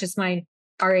subconscious mind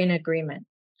are in agreement.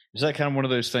 Is that kind of one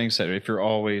of those things that if you're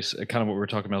always kind of what we were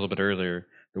talking about a little bit earlier,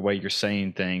 the way you're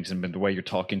saying things and the way you're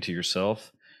talking to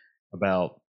yourself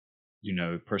about,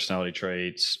 personality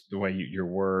traits, the way your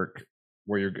work,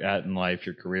 where you're at in life,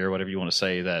 your career, whatever you want to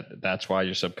say, that's why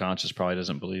your subconscious probably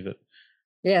doesn't believe it?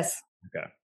 Yes. Okay.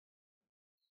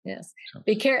 Yes.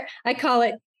 I call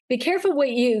it, be careful what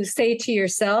you say to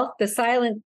yourself. The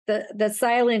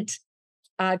silent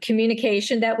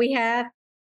communication that we have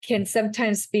can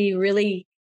sometimes be really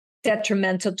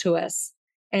detrimental to us.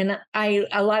 And I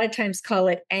a lot of times call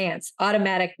it ANTs,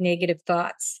 automatic negative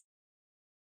thoughts.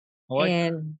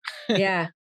 And yeah,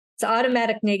 it's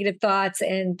automatic negative thoughts,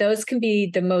 and those can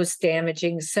be the most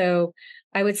damaging. So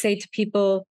I would say to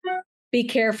people, be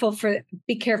careful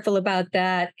about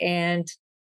that. And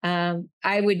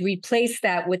I would replace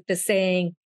that with the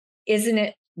saying, isn't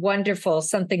it wonderful?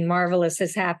 Something marvelous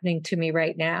is happening to me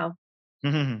right now.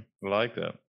 I like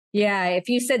that. Yeah. If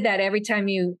you said that every time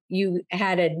you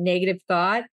had a negative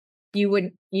thought,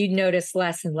 you'd notice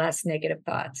less and less negative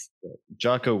thoughts.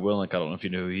 Jocko Willink, I don't know if you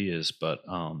know who he is, but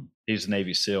he's a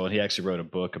Navy SEAL, and he actually wrote a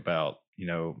book about,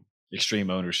 extreme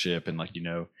ownership, and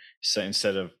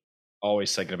instead of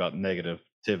always thinking about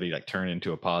negativity, like turn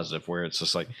into a positive, where it's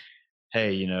just like,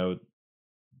 hey,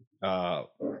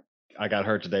 I got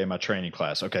hurt today in my training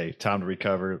class. Okay, time to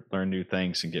recover, learn new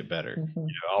things, and get better. Mm-hmm.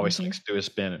 Always do a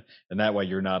spin, and that way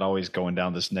you're not always going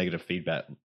down this negative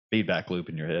feedback loop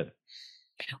in your head.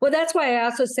 Well, that's why I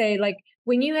also say, like,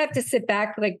 when you have to sit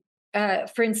back, like,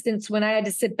 for instance, when I had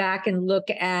to sit back and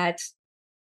look at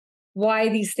why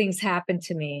these things happened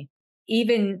to me,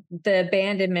 even the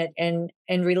abandonment and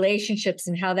relationships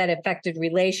and how that affected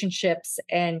relationships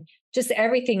and just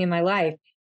everything in my life.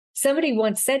 Somebody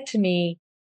once said to me,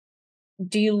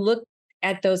 do you look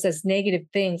at those as negative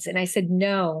things? And I said,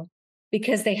 no,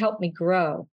 because they help me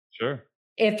grow. Sure.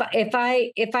 If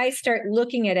I start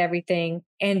looking at everything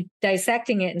and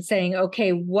dissecting it and saying,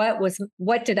 okay,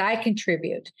 what did I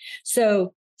contribute?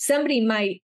 So somebody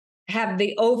might have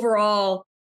the overall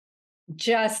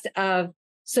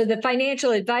so the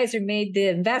financial advisor made the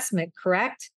investment,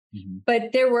 correct? Mm-hmm.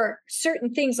 But there were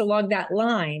certain things along that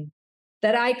line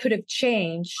that I could have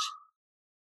changed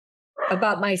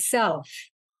about myself,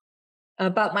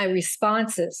 about my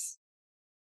responses,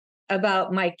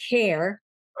 about my care.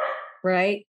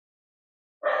 Right.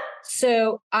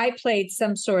 So I played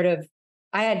some sort of,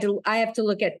 I have to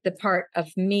look at the part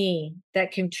of me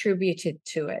that contributed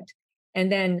to it.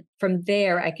 And then from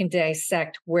there, I can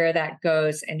dissect where that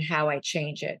goes and how I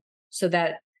change it, so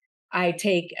that I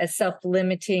take a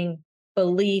self-limiting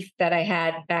belief that I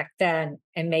had back then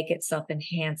and make it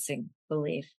self-enhancing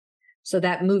belief. So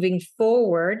that moving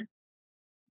forward,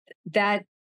 that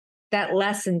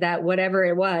lesson, that whatever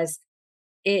it was,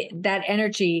 that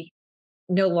energy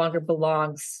no longer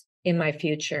belongs in my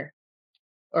future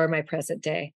or my present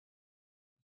day.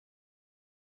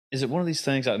 Is it one of these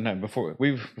things? I know before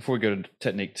we go to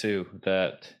technique 2,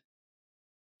 that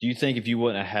do you think if you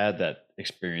wouldn't have had that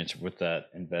experience with that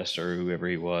investor or whoever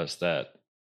he was, that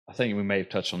I think we may have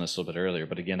touched on this a little bit earlier,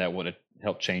 but again, that would have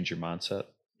helped change your mindset?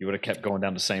 You would have kept going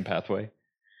down the same pathway?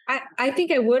 I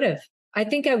think I would have. I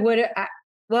think I would have.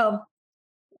 Well,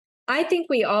 I think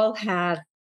we all have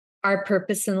our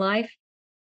purpose in life.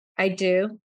 I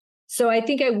do. So I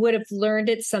think I would have learned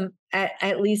it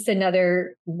at least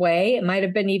another way. It might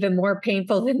have been even more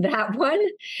painful than that one,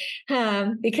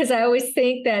 because I always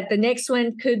think that the next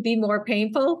one could be more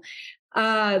painful.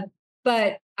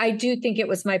 But I do think it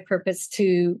was my purpose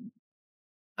to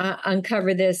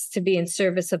uncover this, to be in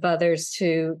service of others,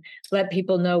 to let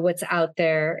people know what's out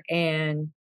there and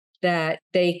that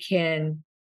they can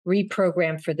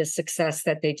reprogram for the success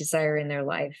that they desire in their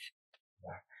life.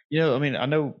 I mean, I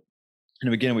know in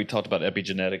the beginning we talked about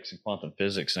epigenetics and quantum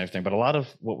physics and everything, but a lot of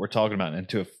what we're talking about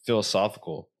into a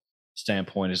philosophical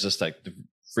standpoint is just like the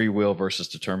free will versus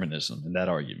determinism and that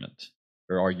argument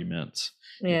or arguments.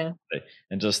 Yeah.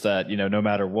 And just that, no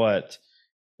matter what,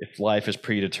 if life is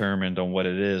predetermined on what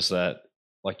it is, that,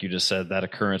 like you just said, that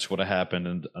occurrence would have happened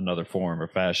in another form or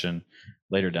fashion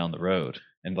later down the road.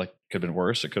 And like, could have been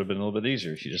worse. It could have been a little bit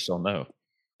easier. You just don't know.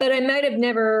 But I might have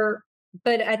never,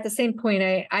 but at the same point,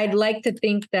 I'd like to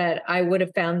think that I would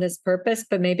have found this purpose,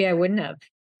 but maybe I wouldn't have,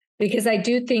 because I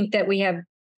do think that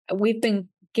we've been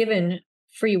given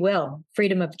free will,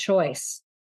 freedom of choice,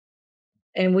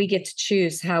 and we get to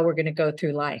choose how we're going to go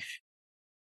through life.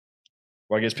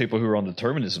 Well, I guess people who are on the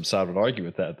determinism side would argue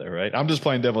with that, though, right? I'm just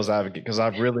playing devil's advocate because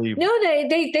I've really... No,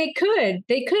 they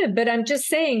could, but I'm just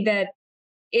saying that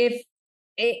if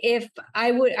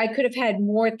I could have had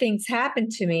more things happen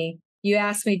to me. You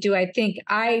asked me, do I think?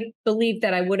 I believe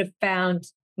that I would have found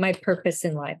my purpose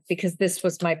in life, because this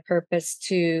was my purpose,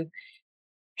 to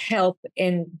help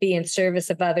and be in service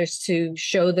of others, to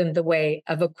show them the way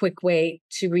of a quick way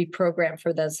to reprogram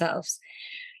for themselves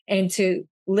and to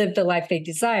live the life they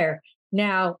desire.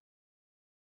 Now,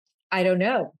 I don't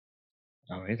know.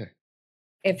 I don't either.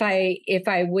 If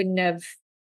I wouldn't have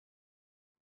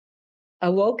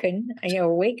awakened,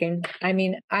 I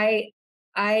mean, I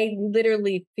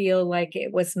literally feel like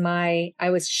it was I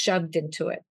was shoved into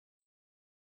it.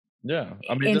 Yeah.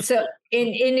 I mean, And so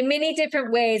in many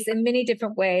different ways,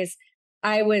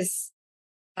 I was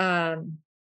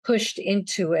pushed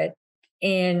into it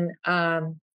in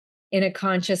a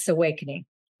conscious awakening.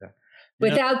 Yeah.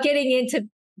 Without getting into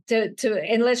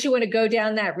unless you want to go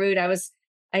down that route.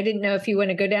 I didn't know if you want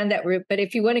to go down that route, but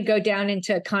if you want to go down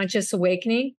into a conscious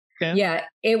awakening, yeah,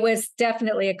 it was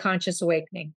definitely a conscious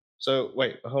awakening. So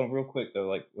wait, hold on real quick though.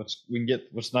 Like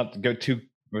let's not get too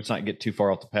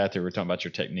far off the path here. We're talking about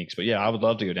your techniques, but yeah, I would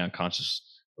love to go down conscious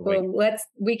awakening. Well,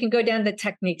 we can go down the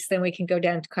techniques, then we can go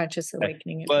down to conscious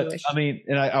awakening. But I mean,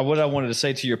 and what I wanted to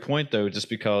say to your point though, just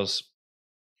because,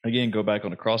 again, go back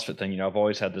on the CrossFit thing, I've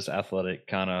always had this athletic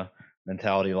kind of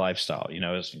mentality lifestyle,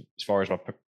 as far as my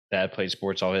dad played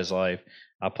sports all his life.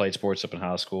 I played sports up in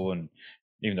high school, and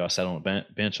even though I sat on the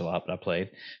bench a lot, but I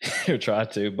played or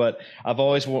tried to. But I've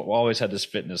always had this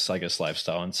fitness, I guess,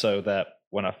 lifestyle. And so that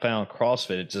when I found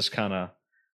CrossFit, it just kind of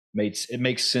makes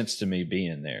sense to me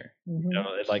being there.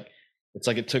 Mm-hmm. It's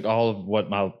like it took all of what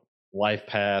my life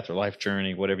path or life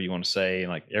journey, whatever you want to say, and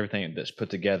like everything that's put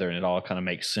together, and it all kind of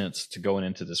makes sense to going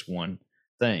into this one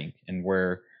thing. And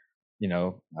where,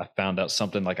 I found out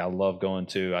something like I love going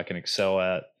to, I can excel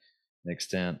at an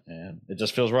extent, and it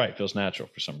just feels right, feels natural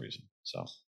for some reason. So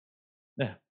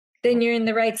yeah, then you're in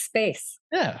the right space.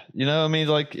 Yeah, I mean,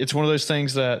 like it's one of those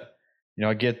things that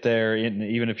I get there, and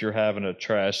even if you're having a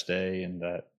trash day, and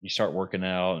that you start working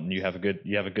out, and you have a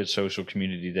good social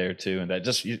community there too, and that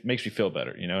just makes me feel better.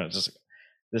 And it's just,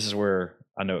 this is where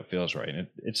I know it feels right, and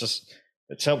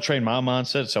it's helped train my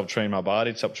mindset, it's helped train my body,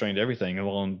 it's helped train everything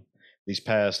along these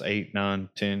past 8, 9,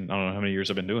 10, I don't know how many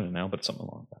years I've been doing it now, but something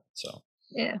along that. So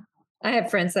yeah, I have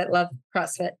friends that love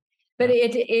CrossFit, but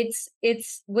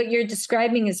it's what you're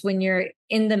describing is when you're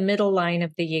in the middle line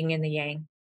of the yin and the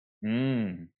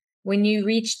yang. When you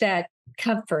reach that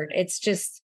comfort, it's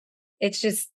just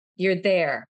you're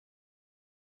there.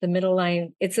 The middle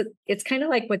line, it's kind of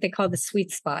like what they call the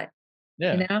sweet spot.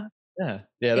 Yeah. Yeah,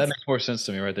 that makes more sense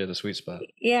to me right there, the sweet spot.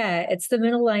 Yeah, it's the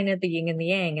middle line of the yin and the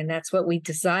yang, and that's what we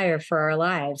desire for our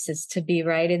lives, is to be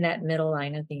right in that middle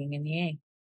line of the yin and the yang.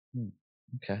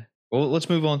 Okay. Well, let's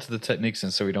move on to the techniques,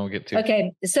 and so we don't get too.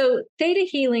 Okay, so theta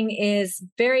healing is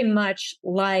very much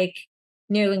like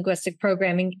neurolinguistic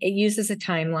programming. It uses a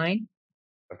timeline.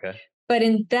 Okay. But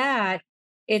in that,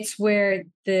 it's where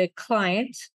the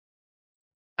client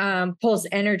pulls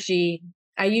energy.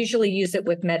 I usually use it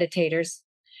with meditators,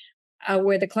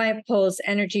 where the client pulls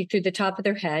energy through the top of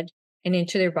their head and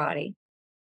into their body.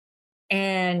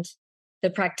 And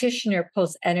the practitioner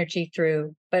pulls energy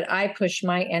through, but I push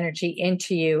my energy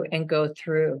into you and go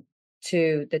through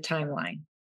to the timeline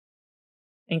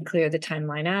and clear the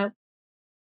timeline out,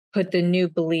 put the new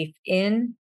belief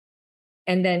in,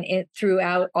 and then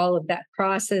throughout all of that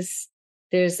process,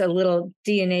 there's a little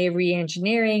DNA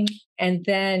re-engineering, and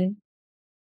then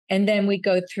we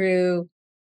go through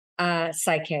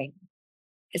Psyche.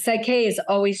 Psyche is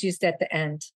always used at the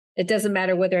end. It doesn't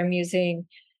matter whether I'm using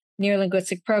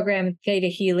neurolinguistic program, theta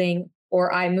healing,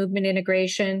 or eye movement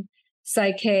integration.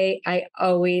 Psyche, I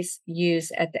always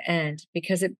use at the end,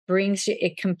 because it brings you,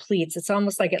 it completes. It's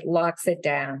almost like it locks it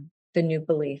down, the new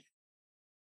belief.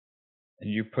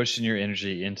 And you're pushing your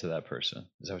energy into that person.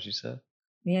 Is that what you said?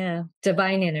 Yeah.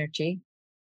 Divine energy.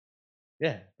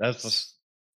 Yeah. That's just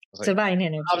divine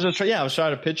energy. I was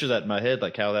trying to picture that in my head,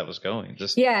 like how that was going.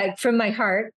 From my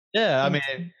heart. Yeah. I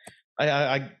mean,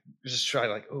 I just try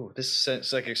like, oh, this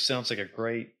sounds like a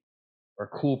great or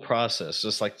cool process.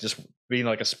 Just being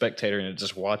like a spectator and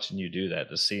just watching you do that,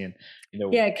 just seeing,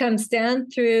 Yeah, it comes down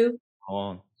through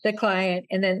the client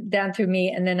and then down through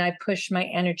me. And then I push my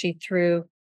energy through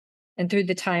and through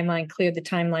the timeline, clear the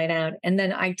timeline out. And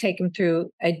then I take them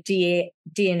through a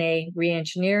DNA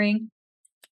re-engineering.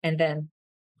 And then.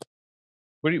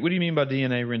 What do you mean by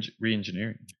DNA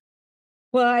re-engineering?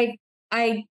 Well,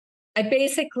 I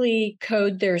basically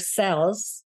code their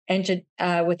cells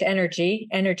with energy,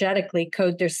 energetically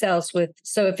code their cells with.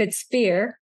 So if it's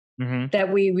fear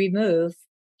that we remove,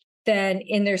 then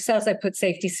in their cells, I put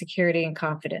safety, security, and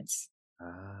confidence.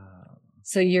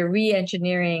 So you're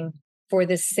re-engineering for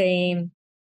the same,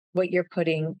 what you're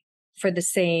putting for the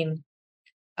same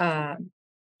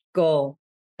goal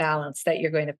balance that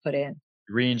you're going to put in.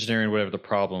 Re-engineering whatever the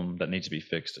problem that needs to be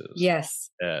fixed is.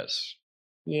 Yes. Yes.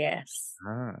 Yes.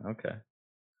 Okay.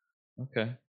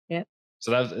 Okay. Yep.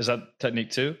 So is that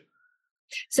technique 2?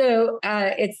 So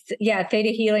it's theta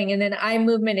healing, and then eye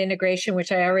movement integration,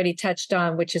 which I already touched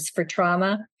on, which is for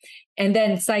trauma, and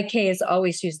then Psych-K is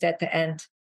always used at the end.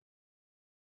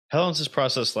 How long does this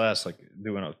process last? Like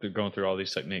going through all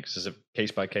these techniques, is it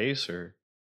case by case or?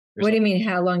 What do you mean?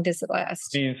 How long does it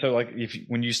last? I mean, so like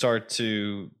when you start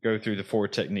to go through the 4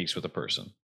 techniques with a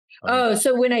person.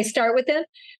 So when I start with them,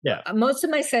 yeah, most of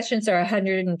my sessions are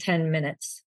 110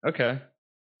 minutes. Okay.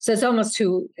 So it's almost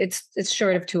it's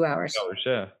short of 2 hours.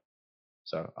 Yeah.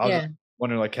 So I was just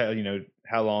wondering, like,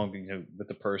 how long, with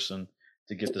the person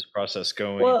to get this process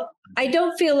going. Well, I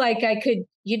don't feel like I could,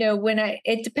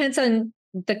 it depends on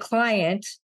the client,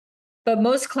 but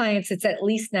most clients it's at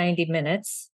least 90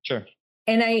 minutes. Sure.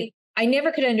 And I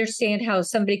never could understand how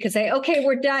somebody could say, okay,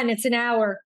 we're done. It's an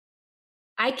hour.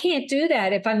 I can't do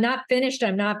that. If I'm not finished,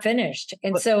 I'm not finished.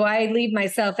 And so I leave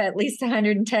myself at least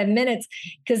 110 minutes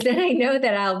because then I know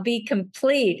that I'll be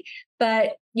complete.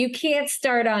 But you can't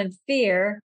start on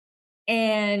fear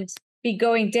and be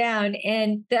going down.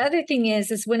 And the other thing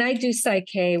is when I do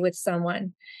Psych-K with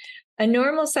someone, a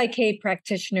normal Psych-K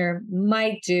practitioner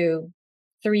might do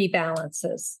 3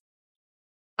 balances.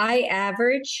 I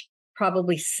average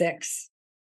probably 6.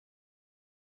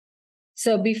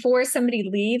 So before somebody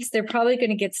leaves, they're probably going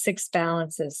to get 6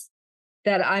 balances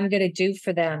that I'm going to do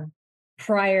for them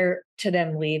prior to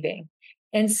them leaving.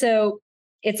 And so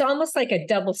it's almost like a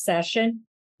double session.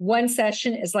 One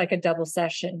session is like a double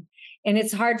session. And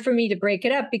it's hard for me to break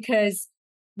it up because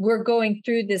we're going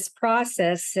through this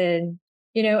process. And,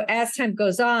 as time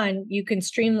goes on, you can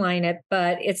streamline it,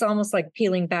 but it's almost like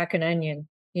peeling back an onion.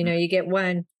 You get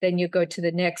one, then you go to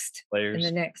the next layers and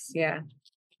the next. Yeah.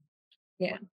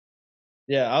 Yeah.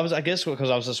 Yeah, I guess because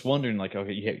I was just wondering, like,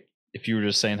 okay, if you were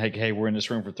just saying, hey, we're in this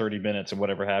room for 30 minutes and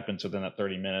whatever happens within that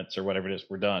 30 minutes or whatever it is,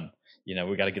 we're done. We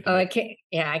got to get I can't.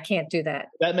 Yeah, I can't do that.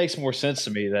 That makes more sense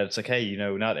to me that it's like, hey,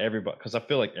 not everybody, because I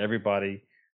feel like everybody,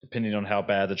 depending on how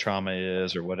bad the trauma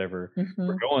is or whatever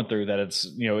we're going through, that it's,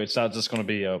 it's not just going to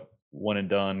be a one and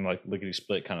done, like lickety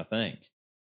split kind of thing.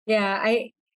 Yeah,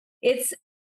 it's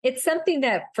something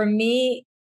that for me,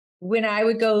 when I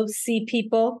would go see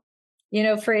people,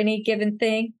 for any given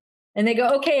thing, and they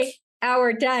go, okay,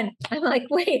 hour done. I'm like,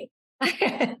 wait,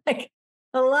 like,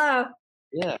 hello.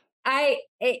 Yeah.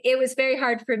 It was very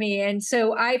hard for me. And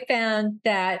so I found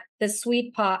that the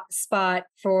sweet spot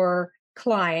for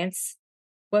clients,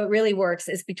 what really works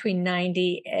is between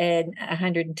 90 and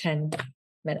 110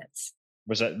 minutes.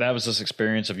 That was this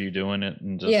experience of you doing it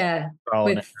and just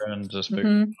following it and just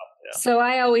figuring it out. Yeah. So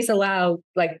I always allow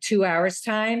like 2 hours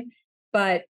time,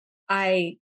 but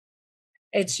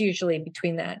it's usually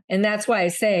between that. And that's why I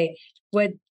say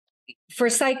for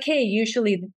Psych-K,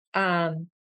 usually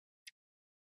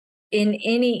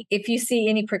if you see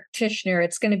any practitioner,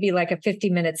 it's going to be like a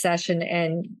 50-minute session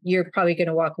and you're probably going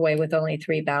to walk away with only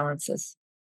 3 balances.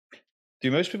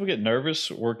 Do most people get nervous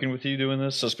working with you doing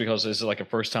this just because this is like a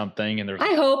first time thing? And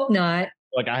I hope not.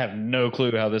 Like, I have no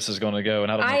clue how this is going to go.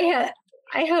 And I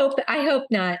hope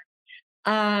not.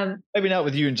 Maybe not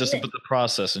with you and just the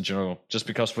process in general, just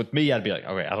because with me, I'd be like,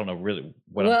 okay, I don't know really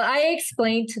what. Well, I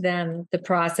explain to them the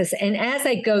process. And as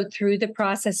I go through the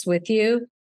process with you,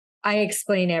 I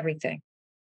explain everything.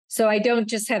 So I don't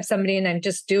just have somebody and I'm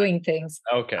just doing things.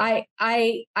 Okay.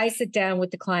 I sit down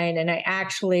with the client and I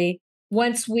actually,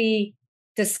 once we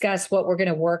discuss what we're going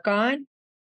to work on,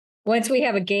 once we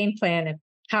have a game plan of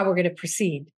how we're going to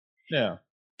proceed. Yeah.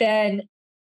 Then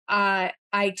I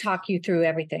talk you through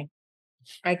everything.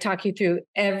 I talk you through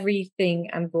everything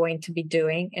I'm going to be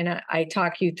doing, and I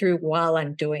talk you through while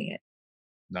I'm doing it.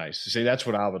 Nice. See, that's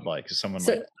what I would like, is someone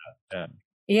like that.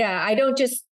 Yeah, I don't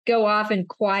just go off and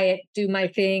quiet, do my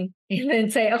thing, and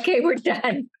then say, okay, we're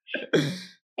done.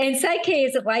 And Psych-K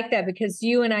isn't like that because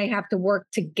you and I have to work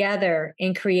together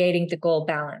in creating the goal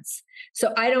balance.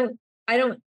 So I don't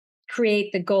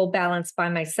create the goal balance by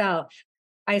myself.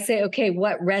 I say, okay,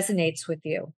 what resonates with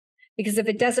you? Because if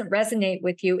it doesn't resonate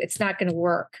with you, it's not going to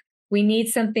work. We need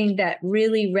something that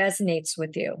really resonates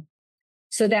with you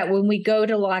so that when we go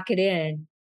to lock it in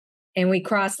and we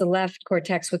cross the left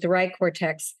cortex with the right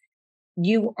cortex,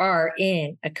 you are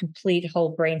in a complete whole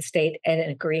brain state and an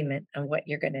agreement on what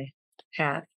you're going to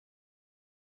have.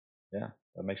 Yeah,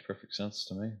 that makes perfect sense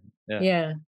to me.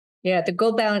 Yeah. The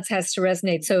goal balance has to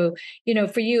resonate. So,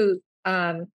 for you,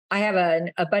 I have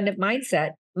an abundant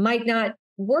mindset might not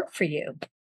work for you.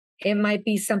 It might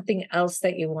be something else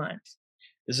that you want.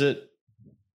 Is it,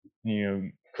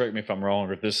 correct me if I'm wrong,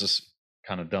 or if this is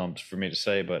kind of dumb for me to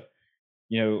say, but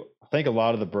I think a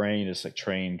lot of the brain is like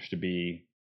trained to be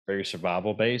very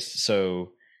survival based.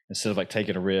 So instead of like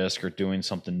taking a risk or doing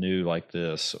something new like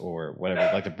this or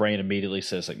whatever, like the brain immediately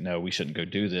says like, no, we shouldn't go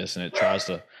do this, and it tries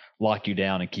to lock you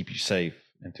down and keep you safe.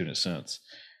 In a sense,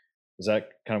 is that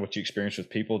kind of what you experience with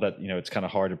people that it's kind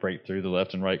of hard to break through the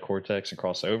left and right cortex and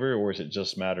cross over, or is it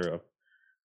just a matter of?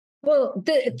 Well,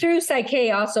 through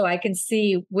Psyche also, I can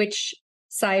see which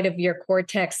side of your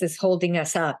cortex is holding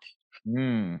us up.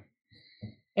 And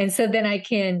so then I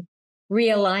can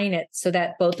realign it so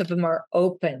that both of them are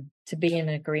open to be in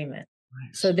agreement.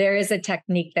 Nice. So there is a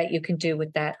technique that you can do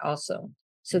with that also,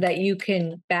 so that you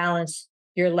can balance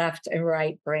your left and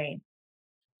right brain.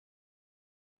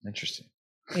 Interesting.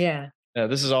 Yeah. Yeah,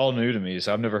 this is all new to me,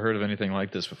 so I've never heard of anything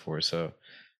like this before. So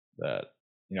that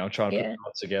I'm trying to put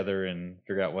thoughts together and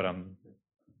figure out what I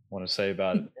want to say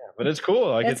about it. Yeah, but it's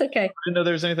cool. That's okay. I didn't know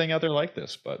there was anything out there like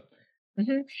this, but.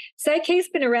 Mm-hmm. Psyche's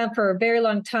been around for a very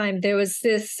long time. There was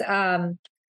this, I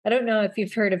don't know if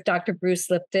you've heard of Dr. Bruce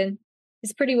Lipton.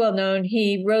 He's pretty well known.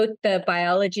 He wrote The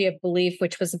Biology of Belief,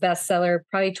 which was a bestseller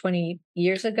probably 20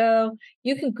 years ago.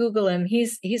 You can Google him.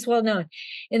 He's well known.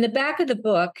 In the back of the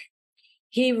book,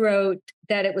 he wrote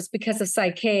that it was because of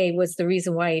Psyche was the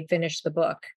reason why he finished the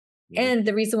book, and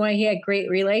the reason why he had great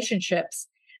relationships.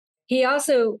 He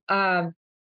also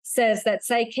says that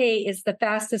Psyche is the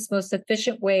fastest, most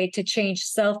efficient way to change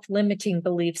self-limiting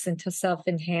beliefs into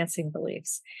self-enhancing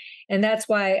beliefs. And that's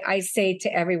why I say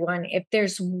to everyone, if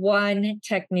there's one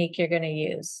technique you're going to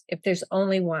use, if there's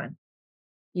only one,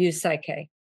 use Psyche.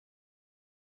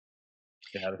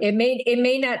 It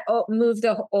may not move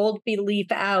the old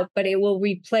belief out, but it will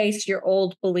replace your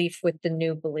old belief with the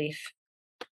new belief.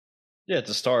 Yeah,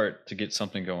 to start to get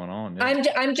something going on. Yeah.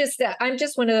 I'm just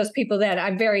one of those people that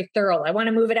I'm very thorough. I want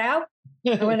to move it out.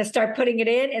 I want to start putting it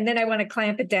in, and then I want to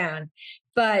clamp it down.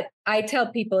 But I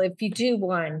tell people, if you do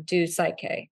one, do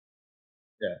Psyche.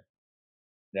 Yeah.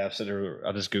 I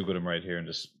just Googled him right here and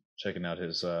just checking out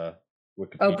his Wikipedia.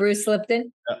 Oh, Bruce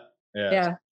Lipton.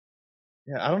 Yeah.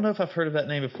 I don't know if I've heard of that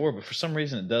name before, but for some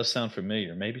reason it does sound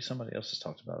familiar. Maybe somebody else has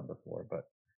talked about him before, but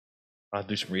I'll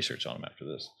do some research on him after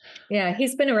this. Yeah,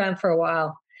 he's been around for a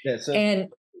while. Yeah, so and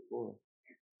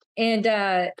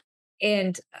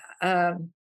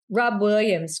Rob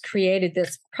Williams created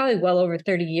this probably well over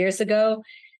 30 years ago,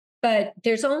 but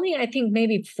there's only, I think,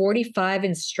 maybe 45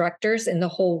 instructors in the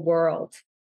whole world.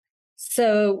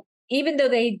 So even though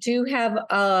they do have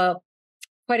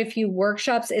quite a few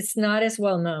workshops, it's not as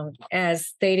well known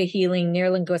as Theta Healing,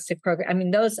 Neurolinguistic Program. I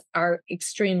mean, those are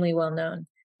extremely well known.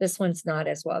 This one's not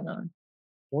as well known.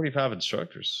 45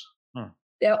 instructors. Huh.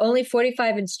 There are only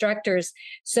 45 instructors.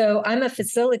 So I'm a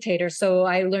facilitator. So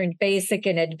I learned basic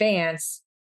and advanced.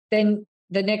 Then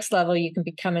the next level, you can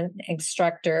become an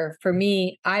instructor. For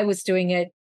me, I was doing it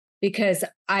because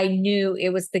I knew it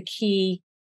was the key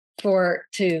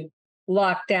to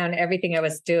lock down everything I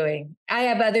was doing. I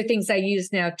have other things I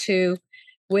use now too.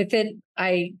 With it,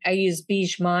 I use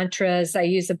Bij mantras. I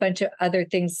use a bunch of other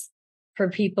things for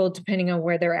people depending on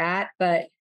where they're at. But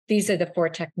these are the 4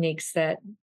 techniques that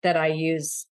I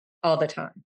use all the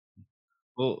time.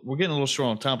 Well, we're getting a little short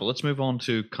on time, but let's move on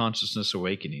to consciousness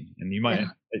awakening. And you might,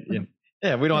 we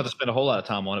don't have to spend a whole lot of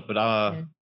time on it, but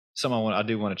something I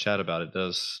do want to chat about. It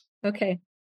does. Okay.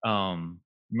 You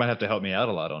might have to help me out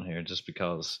a lot on here, just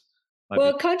because.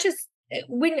 When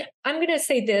I'm going to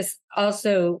say this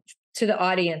also to the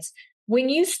audience, when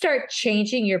you start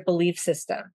changing your belief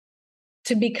system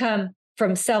to become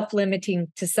from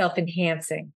self-limiting to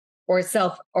self-enhancing or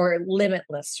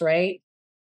limitless, right?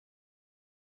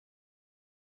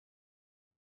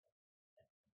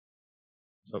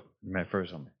 Oh, you might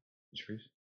froze on me.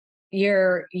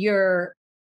 You're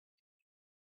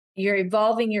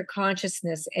evolving your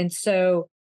consciousness, and so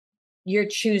you're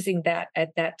choosing that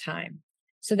at that time.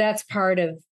 So that's part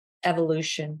of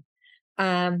evolution.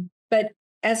 But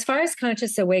as far as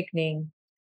conscious awakening,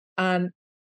 when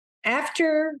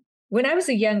I was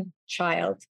a young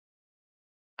child,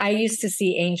 I used to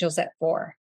see angels at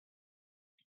 4.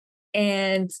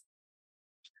 And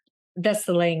that's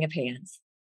the laying of hands.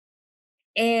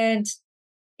 And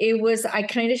I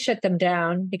kind of shut them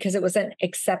down because it wasn't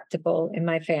acceptable in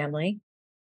my family.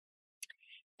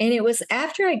 And it was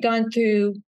after I'd gone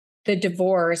through the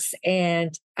divorce,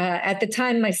 and at the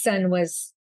time my son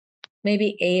was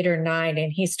maybe 8 or 9,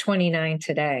 and he's 29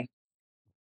 today.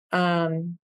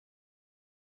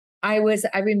 I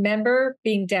remember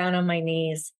being down on my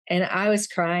knees and I was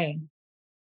crying.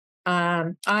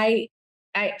 It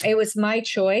was my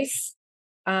choice.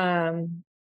 And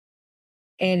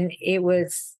it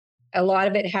was a lot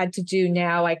of it had to do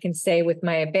now, I can say, with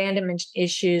my abandonment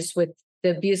issues, with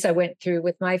the abuse I went through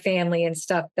with my family and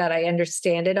stuff, that I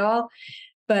understand it all.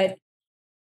 But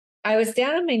I was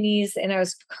down on my knees and I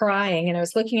was crying and I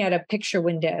was looking at a picture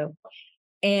window,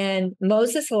 and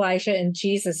Moses, Elijah, and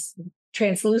Jesus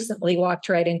translucently walked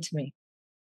right into me.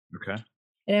 Okay.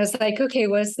 And I was like, okay,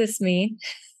 what does this mean?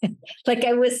 Like,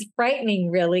 I was frightening,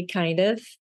 really, kind of.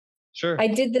 Sure. I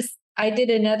did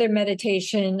another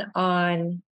meditation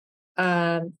on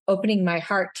opening my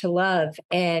heart to love.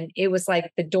 And it was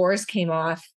like the doors came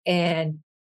off and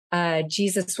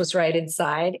Jesus was right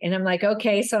inside. And I'm like,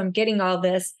 okay, so I'm getting all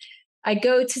this. I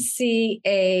go to see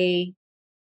a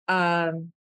I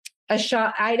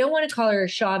don't want to call her a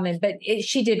shaman, but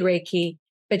she did Reiki,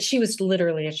 but she was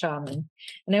literally a shaman.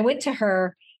 And I went to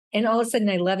her, and all of a sudden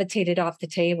I levitated off the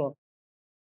table.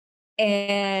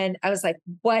 And I was like,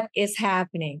 what is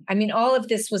happening? I mean, all of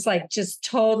this was like just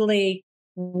totally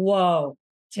whoa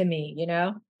to me, you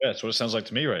know? Yeah, that's what it sounds like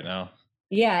to me right now.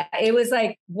 Yeah, it was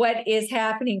like, what is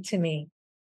happening to me?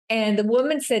 And the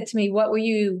woman said to me, where were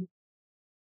you,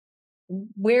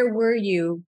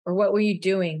 or what were you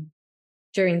doing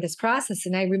during this process?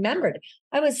 And I remembered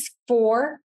I was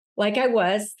 4, like I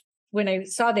was when I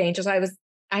saw the angels. I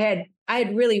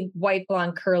had really white,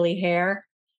 blonde, curly hair.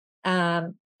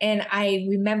 And I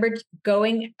remembered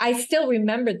I still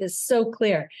remember this so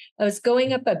clear. I was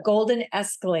going up a golden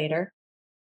escalator,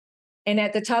 and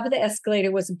at the top of the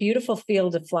escalator was a beautiful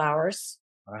field of flowers.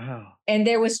 Wow. And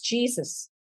there was Jesus.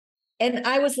 And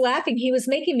I was laughing. He was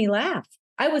making me laugh.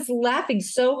 I was laughing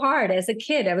so hard as a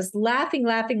kid. I was laughing.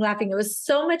 It was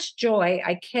so much joy.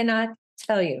 I cannot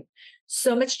tell you.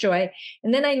 So much joy.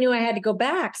 And then I knew I had to go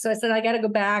back. So I said, I got to go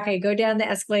back. I go down the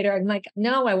escalator. I'm like,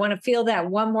 no, I want to feel that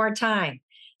one more time.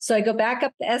 So I go back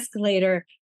up the escalator,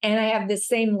 and I have this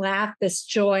same laugh, this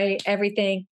joy,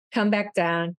 everything, come back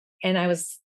down. And I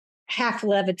was half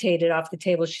levitated off the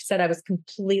table. She said I was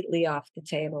completely off the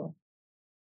table.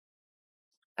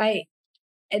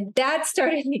 And that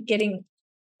started me getting,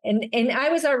 and I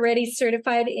was already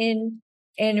certified in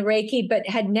Reiki, but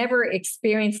had never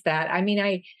experienced that. I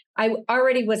mean, I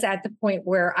already was at the point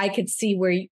where I could see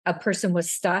where a person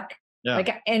was stuck. Yeah.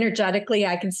 Like energetically,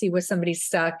 I can see where somebody's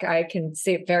stuck. I can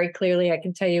see it very clearly. I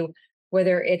can tell you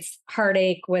whether it's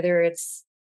heartache, whether it's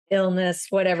illness,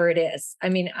 whatever it is. I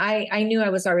mean, I knew I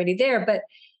was already there, but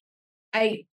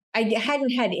I hadn't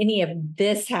had any of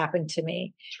this happen to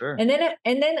me. Sure. And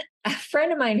then a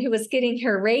friend of mine who was getting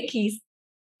her Reiki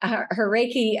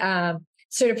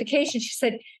certification, she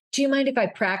said, do you mind if I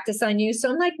practice on you?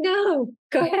 So I'm like, no,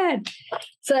 go ahead.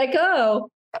 So I go,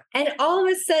 and all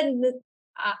of a sudden,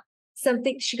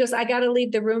 she goes, I got to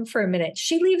leave the room for a minute.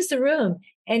 She leaves the room,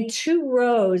 and 2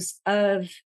 rows of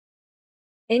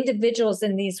individuals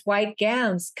in these white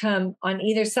gowns come on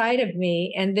either side of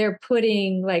me, and they're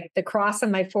putting like the cross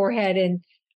on my forehead, and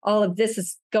all of this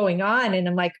is going on. And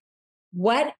I'm like,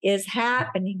 what is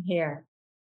happening here?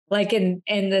 Like in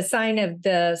the sign of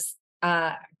the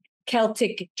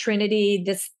Celtic Trinity,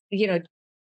 this,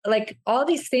 like all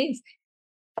these things.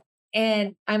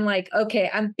 And I'm like, okay,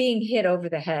 I'm being hit over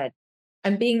the head.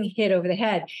 And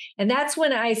that's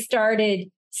when I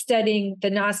started studying the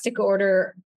Gnostic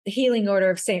order, the healing order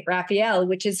of St. Raphael,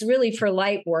 which is really for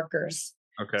light workers.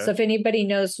 Okay. So if anybody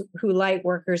knows who light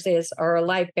workers is, or a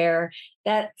light bearer,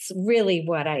 that's really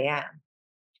what I am.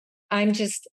 I'm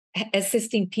just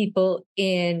assisting people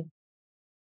in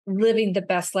living the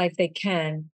best life they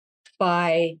can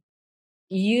by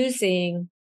using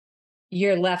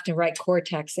your left and right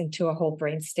cortex into a whole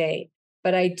brain state.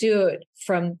 But I do it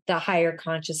from the higher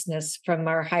consciousness, from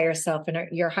our higher self, and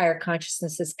your higher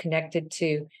consciousness is connected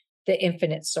to the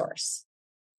infinite source,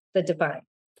 the divine.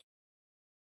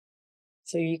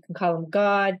 So you can call him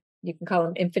God, you can call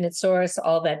him infinite source,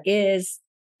 all that is,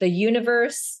 the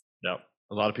universe. Yep.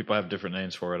 A lot of people have different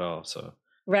names for it all. So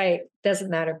right, doesn't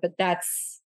matter. But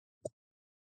that's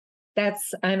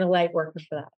I'm a light worker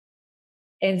for that.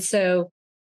 And so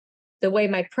the way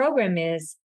my program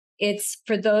is, it's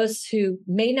for those who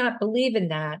may not believe in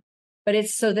that, but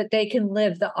it's so that they can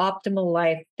live the optimal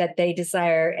life that they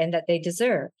desire and that they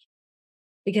deserve.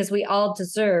 Because we all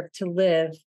deserve to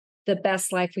live the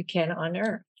best life we can on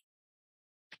earth.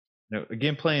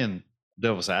 Again, playing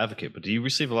devil's advocate, but do you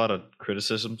receive a lot of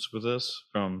criticisms with this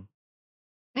from?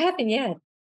 I haven't yet.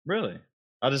 Really?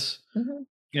 I just,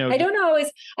 I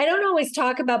don't always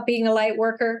talk about being a light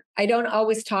worker. I don't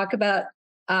always talk about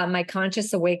my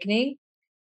conscious awakening.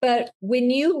 But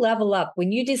when you level up,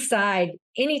 when you decide,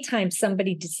 anytime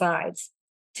somebody decides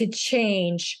to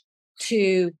change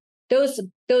to those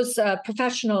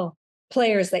professional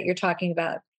players that you're talking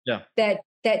about, yeah, that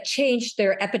that changed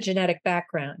their epigenetic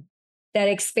background, that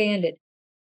expanded.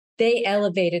 They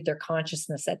elevated their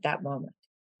consciousness at that moment.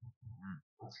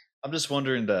 I'm just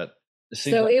wondering that.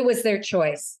 So it was their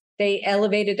choice. They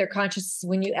elevated their consciousness.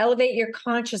 When you elevate your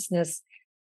consciousness,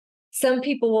 some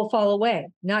people will fall away.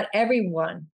 Not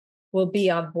everyone will be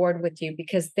on board with you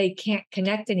because they can't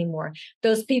connect anymore.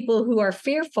 Those people who are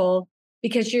fearful,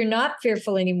 because you're not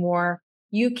fearful anymore,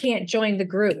 you can't join the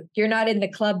group. You're not in the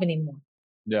club anymore.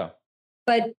 Yeah.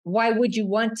 But why would you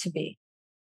want to be?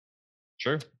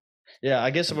 Sure. Yeah, I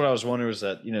guess what I was wondering was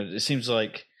that, it seems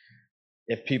like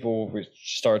if people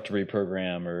start to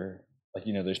reprogram, or like,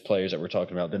 there's players that we're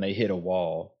talking about, then they hit a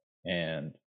wall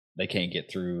and they can't get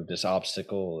through this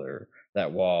obstacle or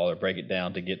that wall or break it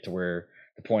down to get to where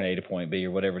the point A to point B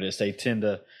or whatever it is. They tend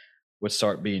to would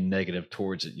start being negative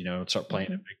towards it, start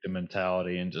playing a victim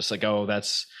mentality and just like, oh,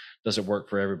 doesn't work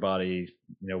for everybody,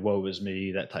 woe is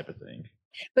me, that type of thing.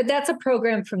 But that's a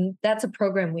program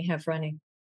we have running.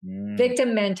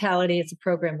 Victim mentality is a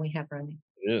program we have running.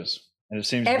 It is. And it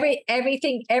seems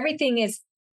everything is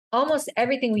almost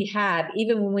everything we have,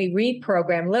 even when we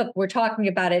reprogram. Look, we're talking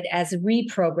about it as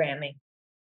reprogramming.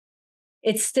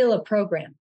 It's still a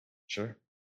program. Sure.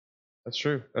 That's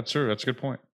true. That's a good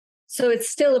point. So it's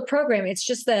still a program. It's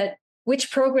just that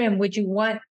which program would you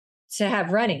want to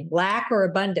have running? Lack or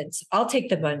abundance? I'll take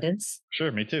the abundance. Sure,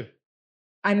 me too.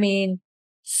 I mean,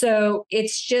 so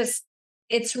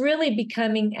it's really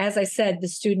becoming, as I said, the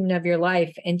student of your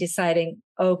life and deciding,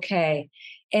 okay.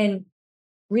 And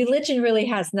religion really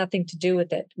has nothing to do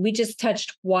with it. We just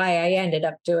touched why I ended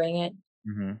up doing it.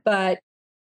 Mm-hmm. But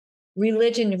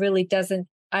religion really doesn't.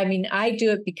 I mean, I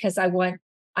do it because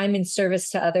I'm in service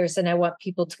to others and I want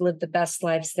people to live the best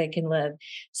lives they can live.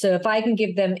 So if I can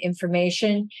give them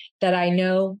information that I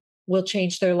know will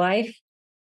change their life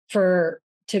to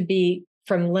be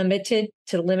from limited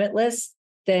to limitless,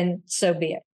 then so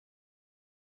be it.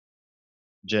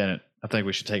 Janet, I think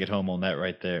we should take it home on that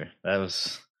right there. I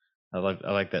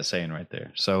like that saying right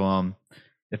there. So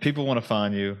if people want to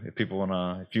find you, if you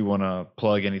want to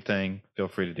plug anything, feel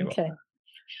free to do it. Okay.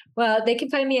 Well, they can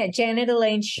find me at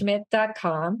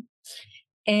janetelaneschmidt.com.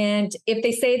 And if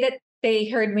they say that they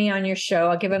heard me on your show,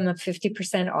 I'll give them a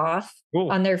 50% off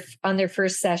on their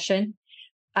first session.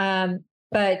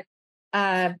 But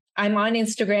I'm on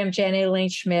Instagram, Janet Elaine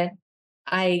Schmidt.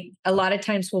 A lot of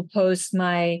times will post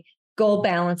my goal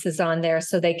balances on there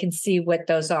so they can see what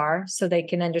those are, so they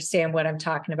can understand what I'm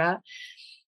talking about.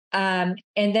 And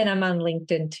then I'm on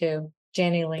LinkedIn too,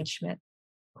 Janet Elaine Schmidt.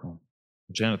 Cool.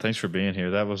 Janet, thanks for being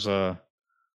here. That was a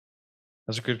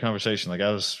good conversation. Like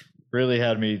really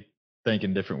had me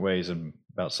thinking different ways and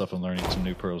about stuff and learning some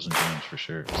new pearls and gems for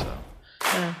sure.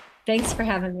 So thanks for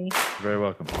having me. You're very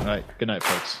welcome. All right. Good night,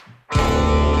 folks.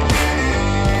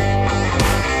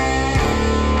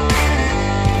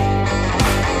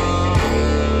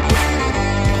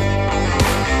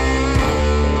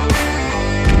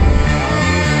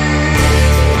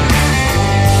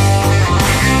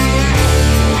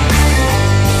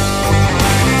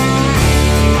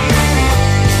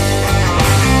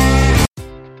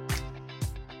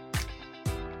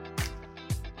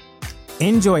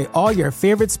 Enjoy all your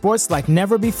favorite sports like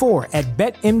never before at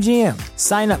BetMGM.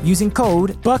 Sign up using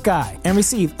code Buckeye and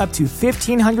receive up to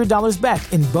 $1,500 back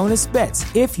in bonus bets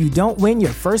if you don't win your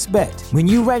first bet. When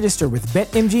you register with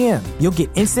BetMGM, you'll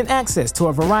get instant access to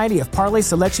a variety of parlay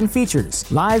selection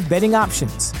features, live betting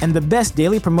options, and the best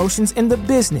daily promotions in the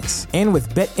business. And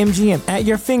with BetMGM at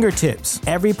your fingertips,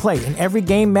 every play and every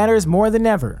game matters more than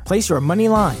ever. Place your money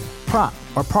line, prop,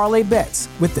 or parlay bets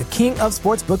with the king of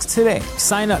sportsbooks today.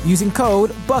 Sign up using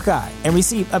code Buckeye and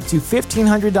receive up to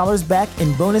 $1,500 back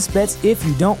in bonus bets if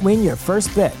you don't win your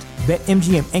first bet.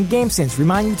 BetMGM and GameSense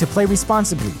remind you to play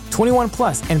responsibly. 21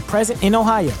 plus and present in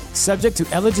Ohio, subject to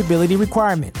eligibility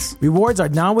requirements. Rewards are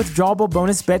non-withdrawable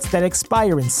bonus bets that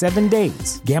expire in 7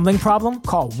 days. Gambling problem?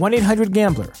 Call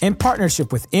 1-800-GAMBLER in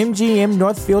partnership with MGM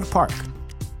Northfield Park.